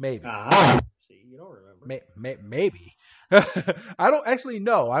 Maybe. See, you don't remember. Maybe. I don't actually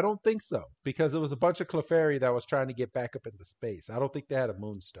know. I don't think so because it was a bunch of Clefairy that was trying to get back up into space. I don't think they had a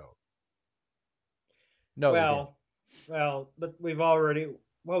Moonstone. No. Well, but we've already,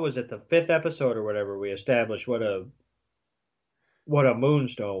 what was it, the 5th episode or whatever, we established what a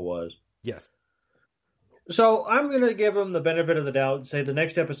Moonstone was. Yes. So I'm going to give them the benefit of the doubt and say the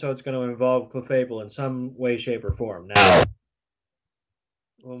next episode's going to involve Clefable in some way, shape, or form. Now,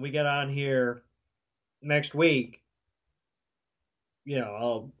 when we get on here next week,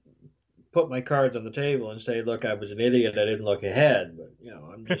 I'll put my cards on the table and say, look, I was an idiot. I didn't look ahead. But,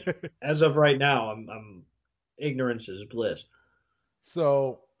 I'm just, as of right now, I'm ignorance is bliss.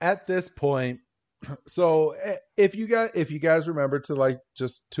 So at this point, So if you guys remember to like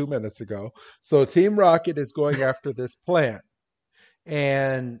just 2 minutes ago, so Team Rocket is going after this plant,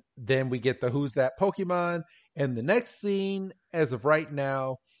 and then we get the Who's That Pokemon, and the next scene, as of right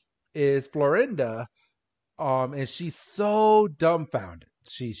now, is Florinda, and she's so dumbfounded.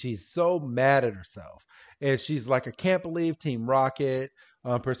 She's so mad at herself, and she's like, I can't believe Team Rocket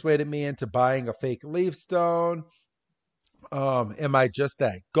persuaded me into buying a fake leaf stone. Am I just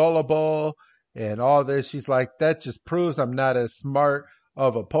that gullible and all this? She's like, that just proves I'm not as smart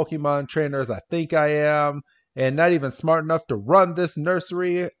of a Pokemon trainer as I think I am, and not even smart enough to run this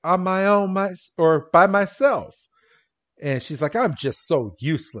nursery on my own, or by myself. And she's like, I'm just so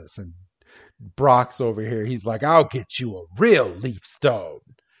useless. And Brock's over here. He's like, I'll get you a real leaf stone.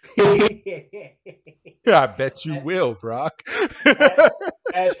 I bet you will, Brock.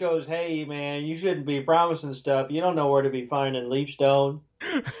 Ash goes, "Hey man, you shouldn't be promising stuff. You don't know where to be finding leaf stone."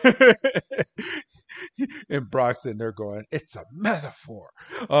 And Brock's in there going, it's a metaphor.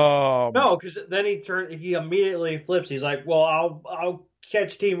 No, because then he immediately flips. He's like, "Well, I'll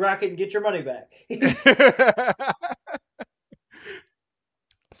catch Team Rocket and get your money back."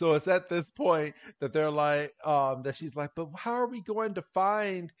 So it's at this point that they're like, that she's like, but how are we going to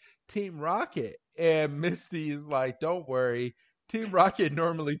find Team Rocket? And Misty's like, don't worry. Team Rocket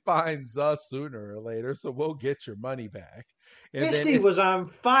normally finds us sooner or later, so we'll get your money back. And Misty was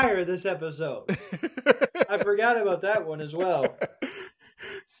on fire this episode. I forgot about that one as well.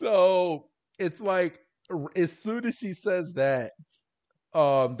 So it's like, as soon as she says that,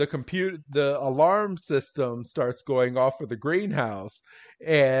 the alarm system starts going off for the greenhouse,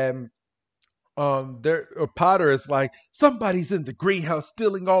 and Potter is like, somebody's in the greenhouse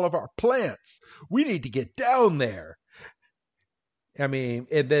stealing all of our plants. We need to get down there. I mean,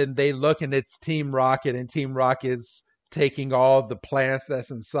 and then they look, and it's Team Rocket, and Team Rocket's taking all the plants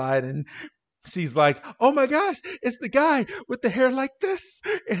that's inside, and she's like, oh my gosh, it's the guy with the hair like this,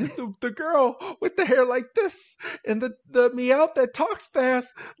 and the girl with the hair like this, and the Meowth that talks fast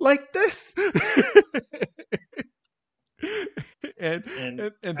like this. and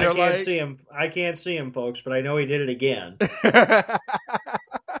they're like, I can't see him, folks, but I know he did it again.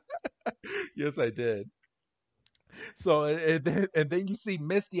 Yes, I did. So and then you see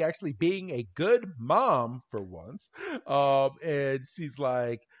Misty actually being a good mom for once, and she's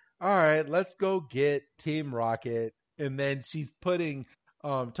like, all right, let's go get Team Rocket. And then she's putting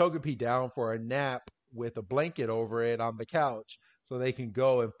Togepi down for a nap with a blanket over it on the couch so they can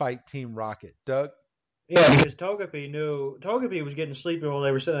go and fight Team Rocket. Doug? Yeah, because Togepi was getting sleepy while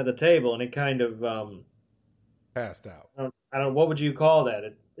they were sitting at the table, and it kind of passed out. I don't what would you call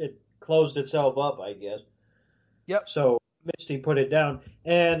that? It closed itself up, I guess. Yep. So Misty put it down,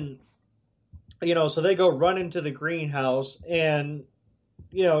 and so they go run into the greenhouse, and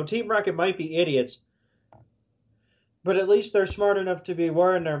Team Rocket might be idiots, but at least they're smart enough to be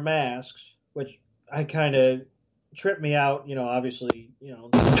wearing their masks, which I kind of tripped me out. Obviously,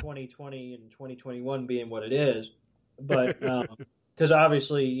 2020 and 2021 being what it is, but because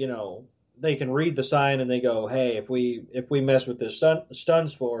obviously, they can read the sign and they go, hey, if we mess with this stun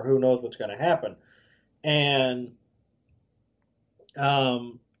spore, who knows what's going to happen? And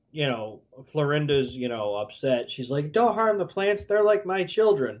Florinda's, upset. She's like, don't harm the plants. They're like my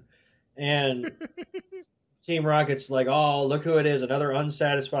children. And Team Rocket's like, oh, look who it is. Another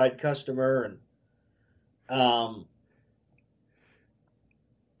unsatisfied customer. And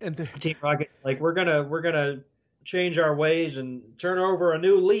Team Rocket, like, we're gonna change our ways and turn over a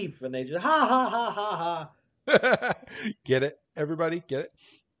new leaf. And they just, ha, ha, ha, ha, ha. Get it? Everybody get it?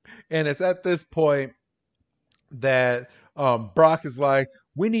 And it's at this point that Brock is like,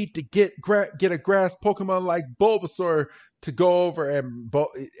 we need to get a grass Pokemon like Bulbasaur to go over, and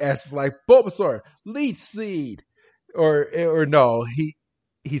asks like, Bulbasaur, Leech Seed, or no,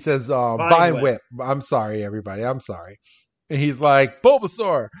 he says Vine Whip. I'm sorry, everybody, I'm sorry. And he's like,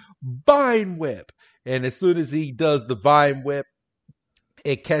 Bulbasaur, Vine Whip, and as soon as he does the Vine Whip,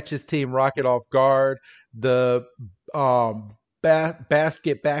 it catches Team Rocket off guard. The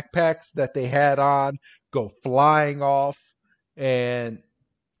basket backpacks that they had on go flying off, and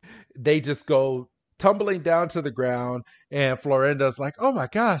they just go tumbling down to the ground, and Florinda's like, oh my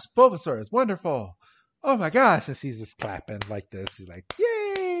gosh, Bulbasaur is wonderful. Oh my gosh. And she's just clapping like this. She's like,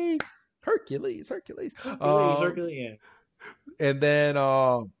 yay, Hercules. Hercules. And then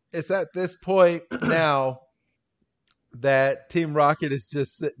it's at this point now that Team Rocket is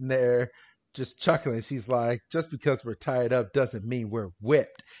just sitting there just chuckling. She's like, just because we're tied up doesn't mean we're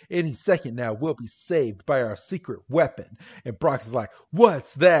whipped. Any second now, we'll be saved by our secret weapon. And Brock is like,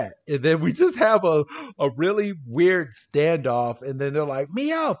 what's that? And then we just have a really weird standoff. And then they're like,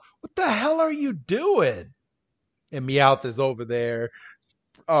 Meowth, what the hell are you doing? And Meowth is over there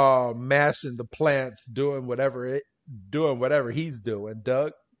mashing the plants, doing whatever he's doing,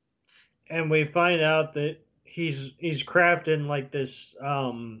 Doug. And we find out that he's crafting like this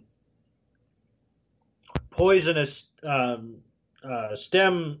poisonous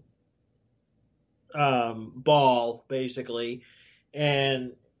stem ball, basically,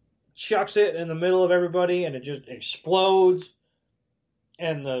 and chucks it in the middle of everybody, and it just explodes,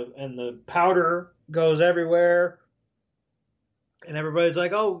 and the powder goes everywhere, and everybody's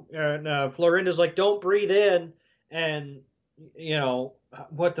like, "Oh!" And Florinda's like, "Don't breathe in," and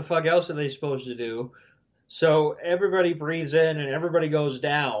what the fuck else are they supposed to do? So everybody breathes in, and everybody goes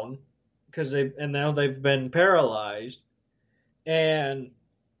down because now they've been paralyzed, and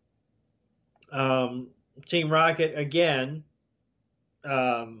Team Rocket again,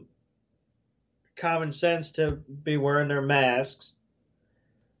 common sense to be wearing their masks.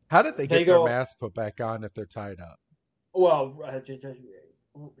 How did they get their masks put back on if they're tied up? Well,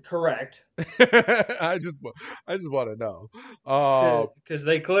 correct. I just want to know because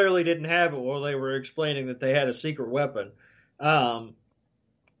they clearly didn't have it while they were explaining that they had a secret weapon.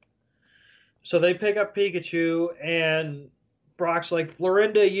 So they pick up Pikachu, and Brock's like,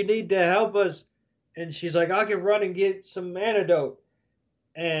 Florinda, you need to help us. And she's like, I can run and get some antidote.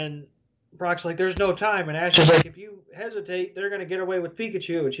 And Brock's like, there's no time. And Ash is like, if you hesitate, they're going to get away with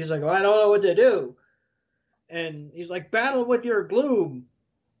Pikachu. And she's like, well, I don't know what to do. And he's like, battle with your Gloom.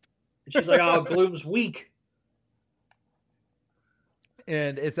 And she's like, oh, Gloom's weak.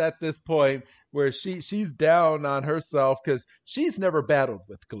 And it's at this point where she's down on herself because she's never battled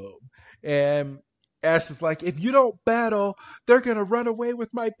with Gloom. And Ash is like, if you don't battle, they're going to run away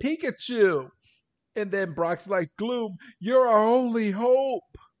with my Pikachu. And then Brock's like, Gloom, you're our only hope.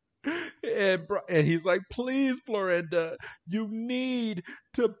 And he's like, please, Florinda, you need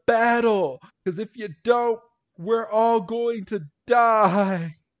to battle. Because if you don't, we're all going to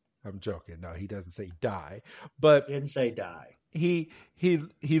die. I'm joking. No, he doesn't say die. But he didn't say die. He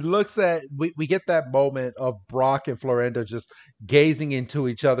looks at, we get that moment of Brock and Florinda just gazing into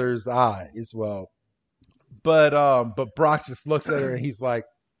each other's eyes. Well, but Brock just looks at her and he's like,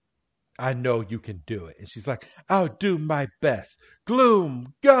 I know you can do it. And she's like, I'll do my best.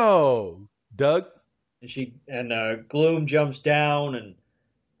 Gloom, go, Doug. And Gloom jumps down,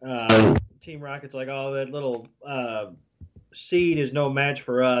 and Team Rocket's like, oh, that little seed is no match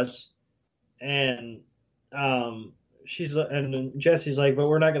for us. And Jessie's like, but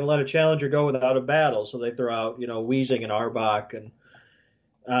we're not going to let a challenger go without a battle. So they throw out, Weezing and Arbok, and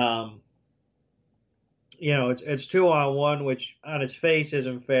it's 2-on-1, which on its face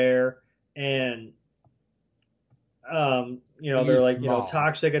isn't fair. And they're like,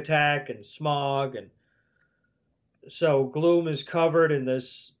 toxic attack and smog, and so Gloom is covered in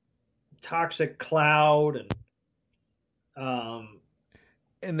this toxic cloud,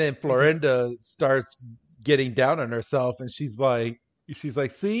 and then Florinda starts getting down on herself, and she's like,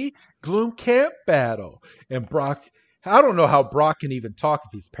 see, Gloom can't battle. And Brock, I don't know how Brock can even talk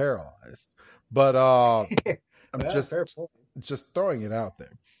if he's paralyzed, but I'm just throwing it out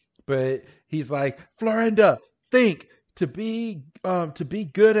there. But he's like, Florinda, think, to be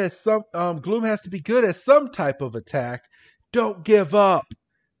good at some Gloom has to be good at some type of attack. Don't give up.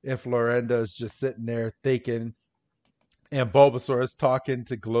 And Florinda's just sitting there thinking, and Bulbasaur is talking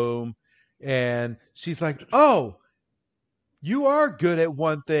to Gloom, and she's like, oh, you are good at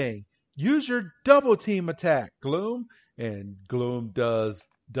one thing. Use your double team attack, Gloom. And Gloom does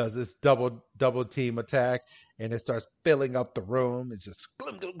this double team attack, and it starts filling up the room. It's just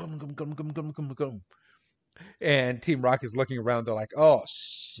gloom, gloom, gloom, gloom, gloom, gloom, gloom, gloom, gloom. And Team Rocket's looking around. They're like, oh,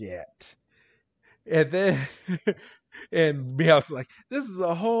 shit. And then, and Meowth's like, this is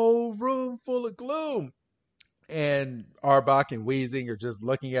a whole room full of Gloom. And Arbok and Weezing are just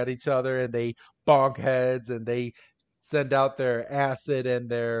looking at each other, and they bonk heads, and they send out their acid and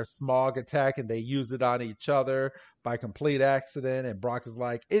their smog attack, and they use it on each other by complete accident. And Brock is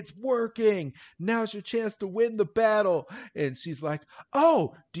like, it's working. Now's your chance to win the battle. And she's like,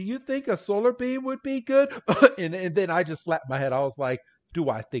 oh, do you think a solar beam would be good? and then I just slapped my head. I was like, do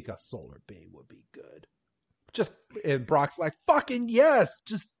I think a solar beam would be good? And Brock's like, fucking yes,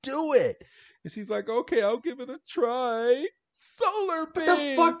 just do it. And she's like, okay, I'll give it a try. Solar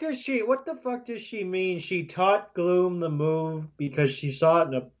beam. What the fuck does she mean? She taught Gloom the move because she saw it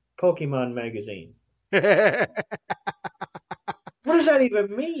in a Pokemon magazine. What does that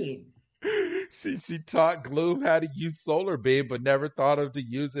even mean? She taught Gloom how to use Solar Beam, but never thought of to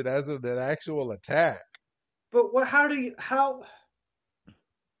use it as an actual attack. But what? How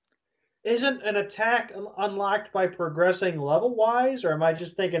isn't an attack unlocked by progressing level wise, or am I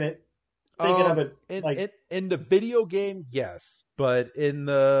just thinking of it In like in the video game, yes, but in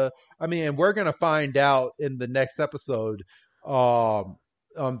the, I mean, and we're gonna find out in the next episode, um,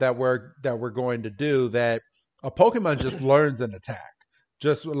 that we're going to do that a Pokemon just learns an attack.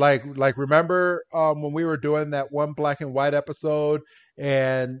 Just like remember when we were doing that one Black and White episode,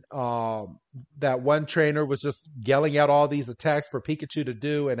 and that one trainer was just yelling out all these attacks for Pikachu to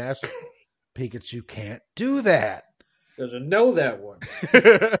do, and Ash, Pikachu can't do that. doesn't know that one?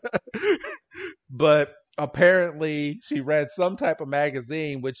 But apparently she read some type of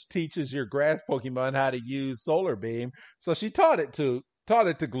magazine which teaches your grass Pokemon how to use Solar Beam, so she taught it to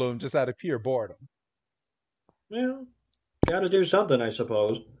Gloom just out of pure boredom. Well, got to do something, I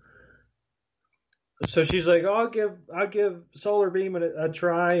suppose. So she's like, oh, I'll give Solar Beam a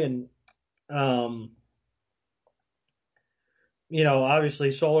try, and um,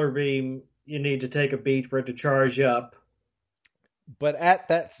 obviously Solar Beam, you need to take a beat for it to charge up. But at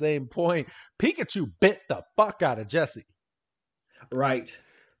that same point, Pikachu bit the fuck out of Jessie. Right.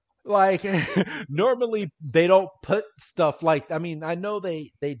 Like normally they don't put stuff like, I mean, I know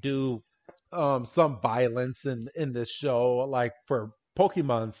they do some violence in this show, like for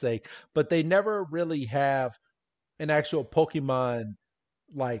Pokemon's sake, but they never really have an actual Pokemon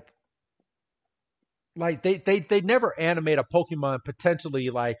like they never animate a Pokemon potentially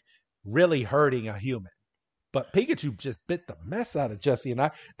like really hurting a human. But Pikachu just bit the mess out of Jessie,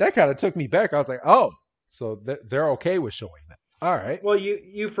 and that kind of took me back. I was like, oh, so they're okay with showing that. All right. Well,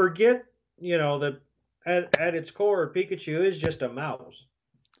 you forget, that at its core, Pikachu is just a mouse.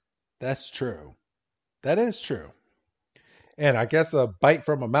 That's true. That is true. And I guess a bite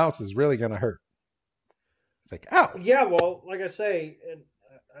from a mouse is really going to hurt. It's like, ow. Yeah, well, like I say,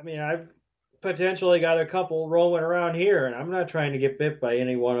 I mean, I've potentially got a couple rolling around here, and I'm not trying to get bit by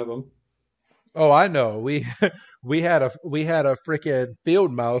any one of them. Oh, I know. We had a freaking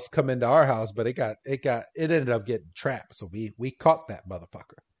field mouse come into our house, but it ended up getting trapped. So we caught that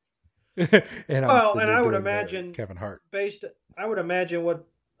motherfucker. And I would imagine Kevin Hart. I would imagine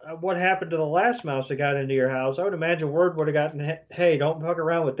what happened to the last mouse that got into your house. I would imagine word would have gotten, hey, don't fuck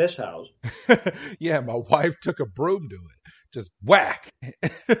around with this house. Yeah, my wife took a broom to it, just whack.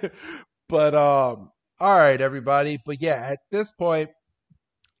 But all right, everybody. But yeah, at this point,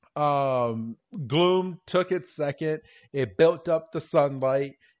 Gloom took its second. It built up the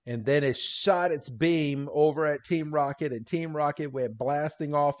sunlight, and then it shot its beam over at Team Rocket, and Team Rocket went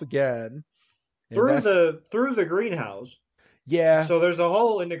blasting off again. Through the greenhouse. Yeah. So there's a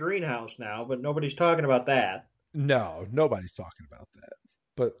hole in the greenhouse now, but nobody's talking about that. No, nobody's talking about that.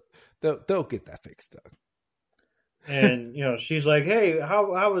 But they'll get that fixed up. And she's like, "Hey,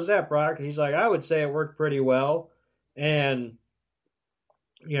 how was that, Brock?" He's like, "I would say it worked pretty well." And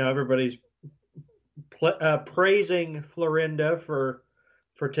everybody's praising Florinda for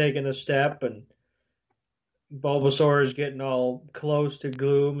taking the step, and Bulbasaur is getting all close to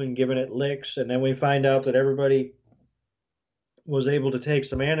Gloom and giving it licks, and then we find out that everybody was able to take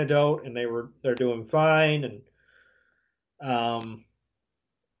some antidote, and they're doing fine, and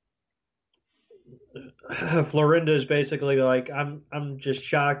Florinda is basically like, I'm just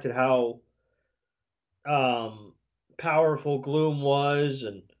shocked at how powerful Gloom was,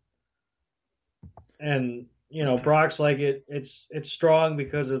 and Brock's like, it's strong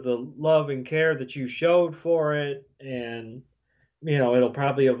because of the love and care that you showed for it, and it'll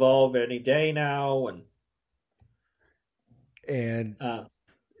probably evolve any day now, and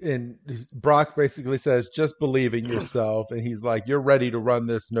Brock basically says, just believe in yourself, and he's like, you're ready to run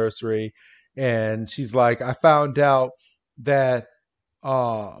this nursery. And she's like, I found out that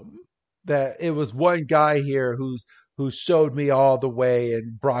that it was one guy here who showed me all the way,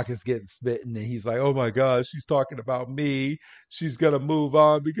 and Brock is getting smitten, and he's like, oh my gosh, she's talking about me. She's gonna move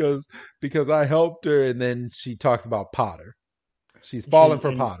on because I helped her. And then she talks about Potter. She's falling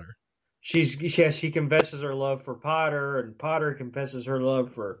for Potter. She confesses her love for Potter, and Potter confesses her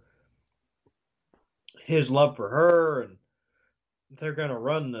love for his love for her, and they're gonna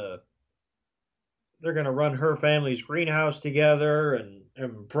run her family's greenhouse together,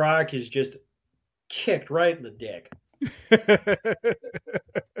 and Brock is just kicked right in the dick.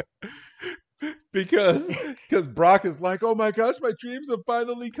 because Brock is like, oh my gosh, my dreams have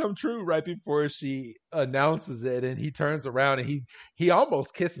finally come true, right before she announces it, and he turns around and he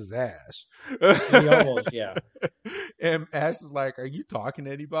almost kisses Ash. Yeah. And Ash is like, are you talking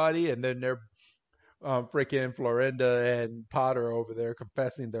to anybody? And then freaking Florinda and Potter over there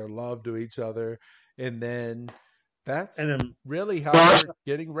confessing their love to each other. And then that's And then really how we're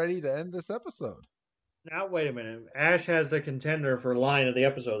getting ready to end this episode. now wait a minute. Ash has the contender for line of the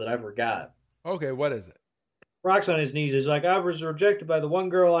episode that I forgot. Okay, what is it? Brock's on his knees. He's like, I was rejected by the one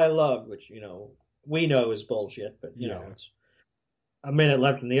girl I loved, which, we know is bullshit, but, it's a minute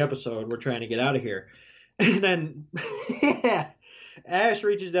left in the episode. We're trying to get out of here. And then Ash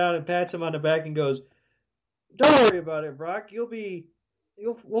reaches down and pats him on the back and goes, don't worry about it, Brock.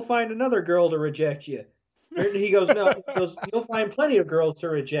 We'll find another girl to reject you. And he goes, no, you'll find plenty of girls to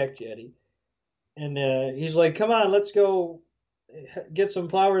reject you, Eddie. And he's like, come on, let's go get some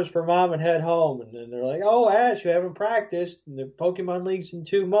flowers for Mom and head home. And then they're like, oh, Ash, you haven't practiced. And the Pokemon League's in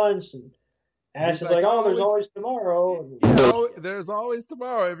 2 months. And Ash is like, oh, there's always tomorrow. There's always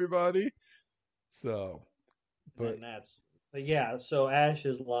tomorrow, everybody. So, but yeah, so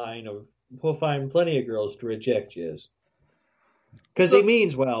Ash's line of, we'll find plenty of girls to reject you is, because he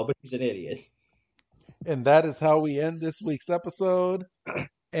means well, but he's an idiot. And that is how we end this week's episode.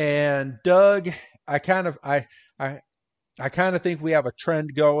 And Doug, I kind of think we have a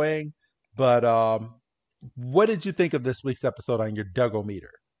trend going, but what did you think of this week's episode on your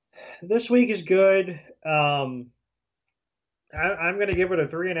Doug-O-meter? This week is good. I'm going to give it a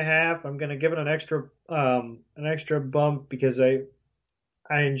 3.5. I'm going to give it an extra bump because I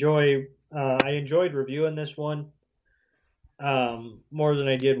enjoyed reviewing this one more than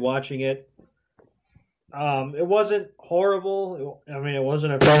I did watching it. It wasn't horrible. It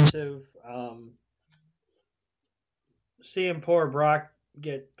wasn't offensive. Seeing poor Brock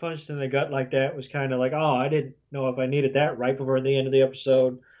get punched in the gut like that was kind of like, oh, I didn't know if I needed that right before the end of the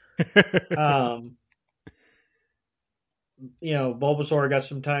episode. Bulbasaur got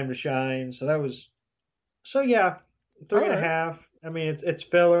some time to shine, so yeah, 3.5. Right. It's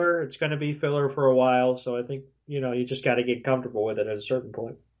filler. It's going to be filler for a while, so I think you just got to get comfortable with it at a certain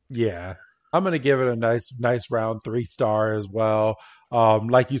point. Yeah. I'm going to give it a nice round 3-star as well.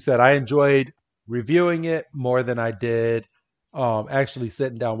 Like you said, I enjoyed reviewing it more than I did actually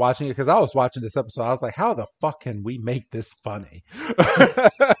sitting down watching it, because I was watching this episode. I was like, how the fuck can we make this funny? I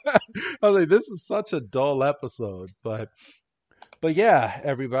was like, this is such a dull episode. But yeah,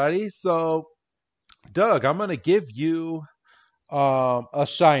 everybody. So, Doug, I'm going to give you a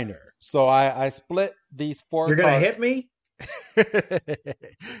shiner. So I split these 4 You're going to hit me?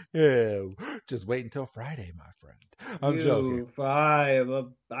 Yeah, just wait until Friday, my friend. I'm joking.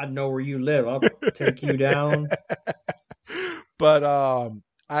 I know where you live. I'll take you down. But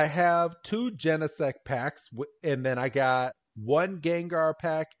I have 2 Genesect packs, and then I got 1 Gengar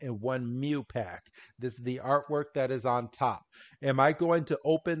pack and 1 Mew pack. This is the artwork that is on top. Am I going to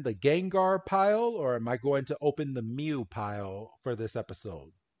open the Gengar pile, or am I going to open the Mew pile for this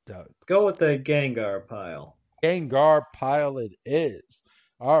episode, Doug? Go with the Gengar pile. Gengar pile it is.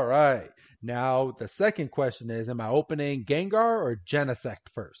 All right. Now, the second question is, am I opening Gengar or Genesect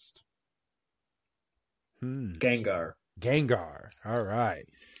first? Gengar. All right.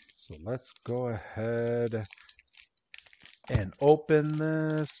 So let's go ahead and open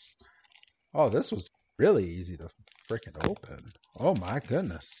this. Oh, this was really easy to freaking open. Oh my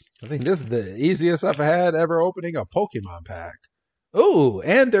goodness. I think this is the easiest I've had ever opening a Pokemon pack. Ooh,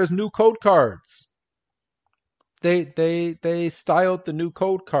 and there's new code cards. They styled the new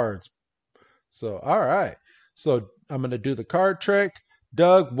code cards. So, all right. So I'm going to do the card trick.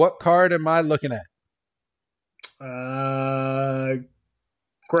 Doug, what card am I looking at?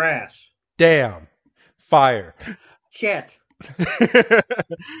 Grass. Damn. Fire. Shit.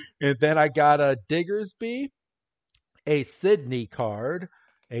 And then I got a Diggersby, a Sydney card,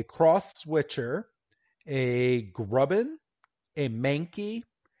 a Cross Switcher, a Grubbin, a Mankey,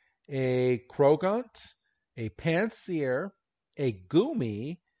 a Croagunk, a Pansear, a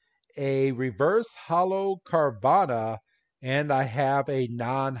Goomy, a Reverse Hollow Carvana, and I have a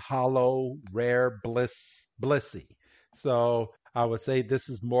non-hollow rare Blissey. So I would say this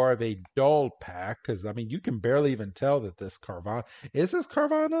is more of a dull pack, because you can barely even tell that this Carvana is this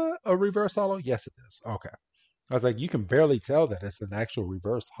Carvana a reverse hollow? Yes, it is. Okay. I was like, you can barely tell that it's an actual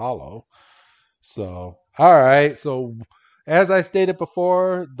reverse hollow. So, all right. So, as I stated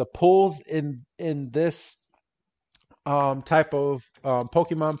before, the pulls in this type of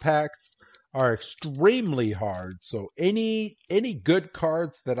Pokemon packs are extremely hard. So, any good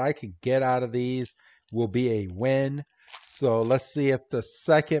cards that I can get out of these will be a win. So let's see if the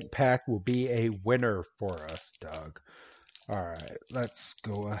second pack will be a winner for us, Doug. All right, let's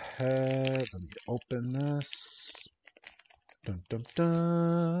go ahead. Let me open this. Dun, dun,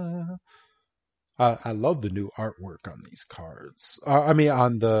 dun. I love the new artwork on these cards. I mean,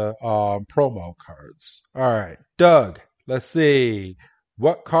 on the promo cards. All right, Doug, let's see.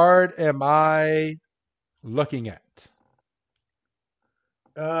 What card am I looking at?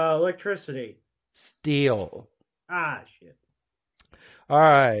 Electricity. Steel. Ah, shit. All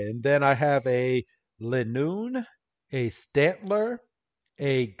right, and then I have a Linoon, a Stantler,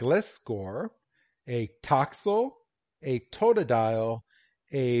 a Gliscor, a Toxel, a Totodile,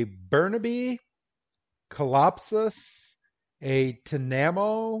 a Burnaby, Colossus, a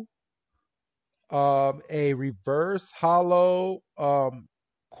Tenamo, a Reverse Hollow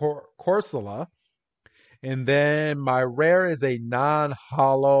Corsola, and then my rare is a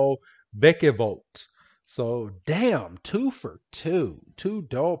non-hollow Vikavolt. So damn, 2 for 2, 2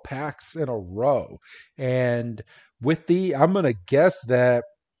 dual packs in a row. And with I'm gonna guess that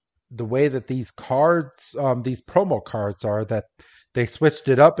the way that these cards, these promo cards are, that they switched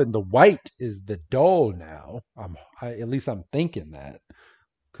it up and the white is the dull now. At least I'm thinking that,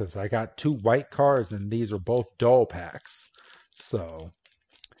 because I got 2 white cards and these are both dull packs. So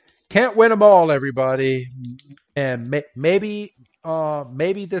can't win them all, everybody. And maybe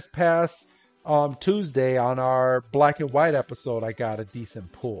this past Tuesday on our black and white episode, I got a decent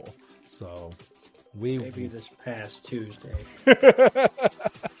pull. So maybe this past Tuesday.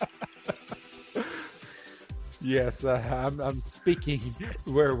 Yes, I'm speaking.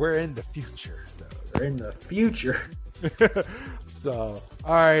 We're in the future, though. We're in the future. So,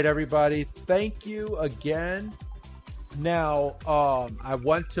 all right, everybody. Thank you again. Now, I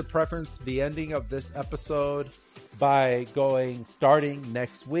want to preference the ending of this episode by starting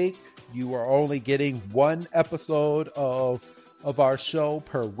next week. You are only getting 1 episode of our show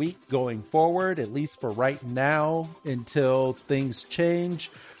per week going forward, at least for right now, until things change.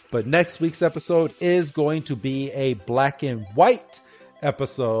 But next week's episode is going to be a black and white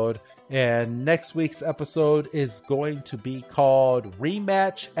episode. And next week's episode is going to be called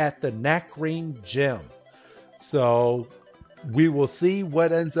Rematch at the Nacring Gym. So we will see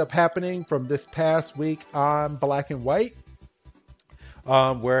what ends up happening from this past week on black and white,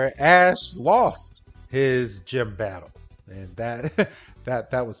 where Ash lost his gym battle. And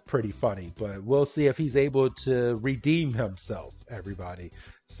that was pretty funny. But we'll see if he's able to redeem himself, everybody.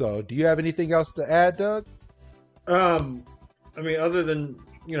 So, do you have anything else to add, Doug? I mean, other than,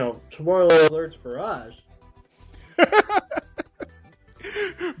 spoiler alerts for us.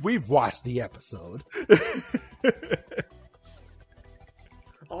 We've watched the episode.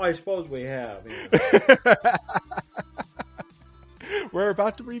 Oh, I suppose we have. We're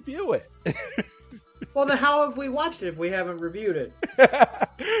about to review it. Well, then how have we watched it if we haven't reviewed it?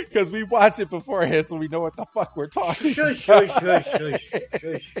 Because we watch it beforehand, so we know what the fuck we're talking shush, about.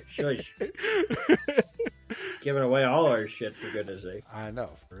 Shush. Giving away all our shit, for goodness sake. I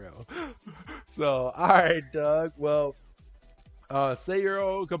know, for real. So, all right, Doug. Well, say your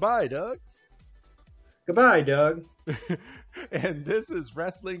old goodbye, Doug. Goodbye, Doug. And this is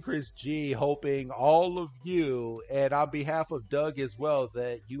Wrestling Chris G, hoping all of you, and on behalf of Doug as well,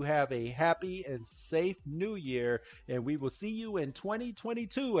 that you have a happy and safe new year, and we will see you in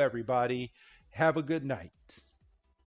 2022, everybody. Have a good night.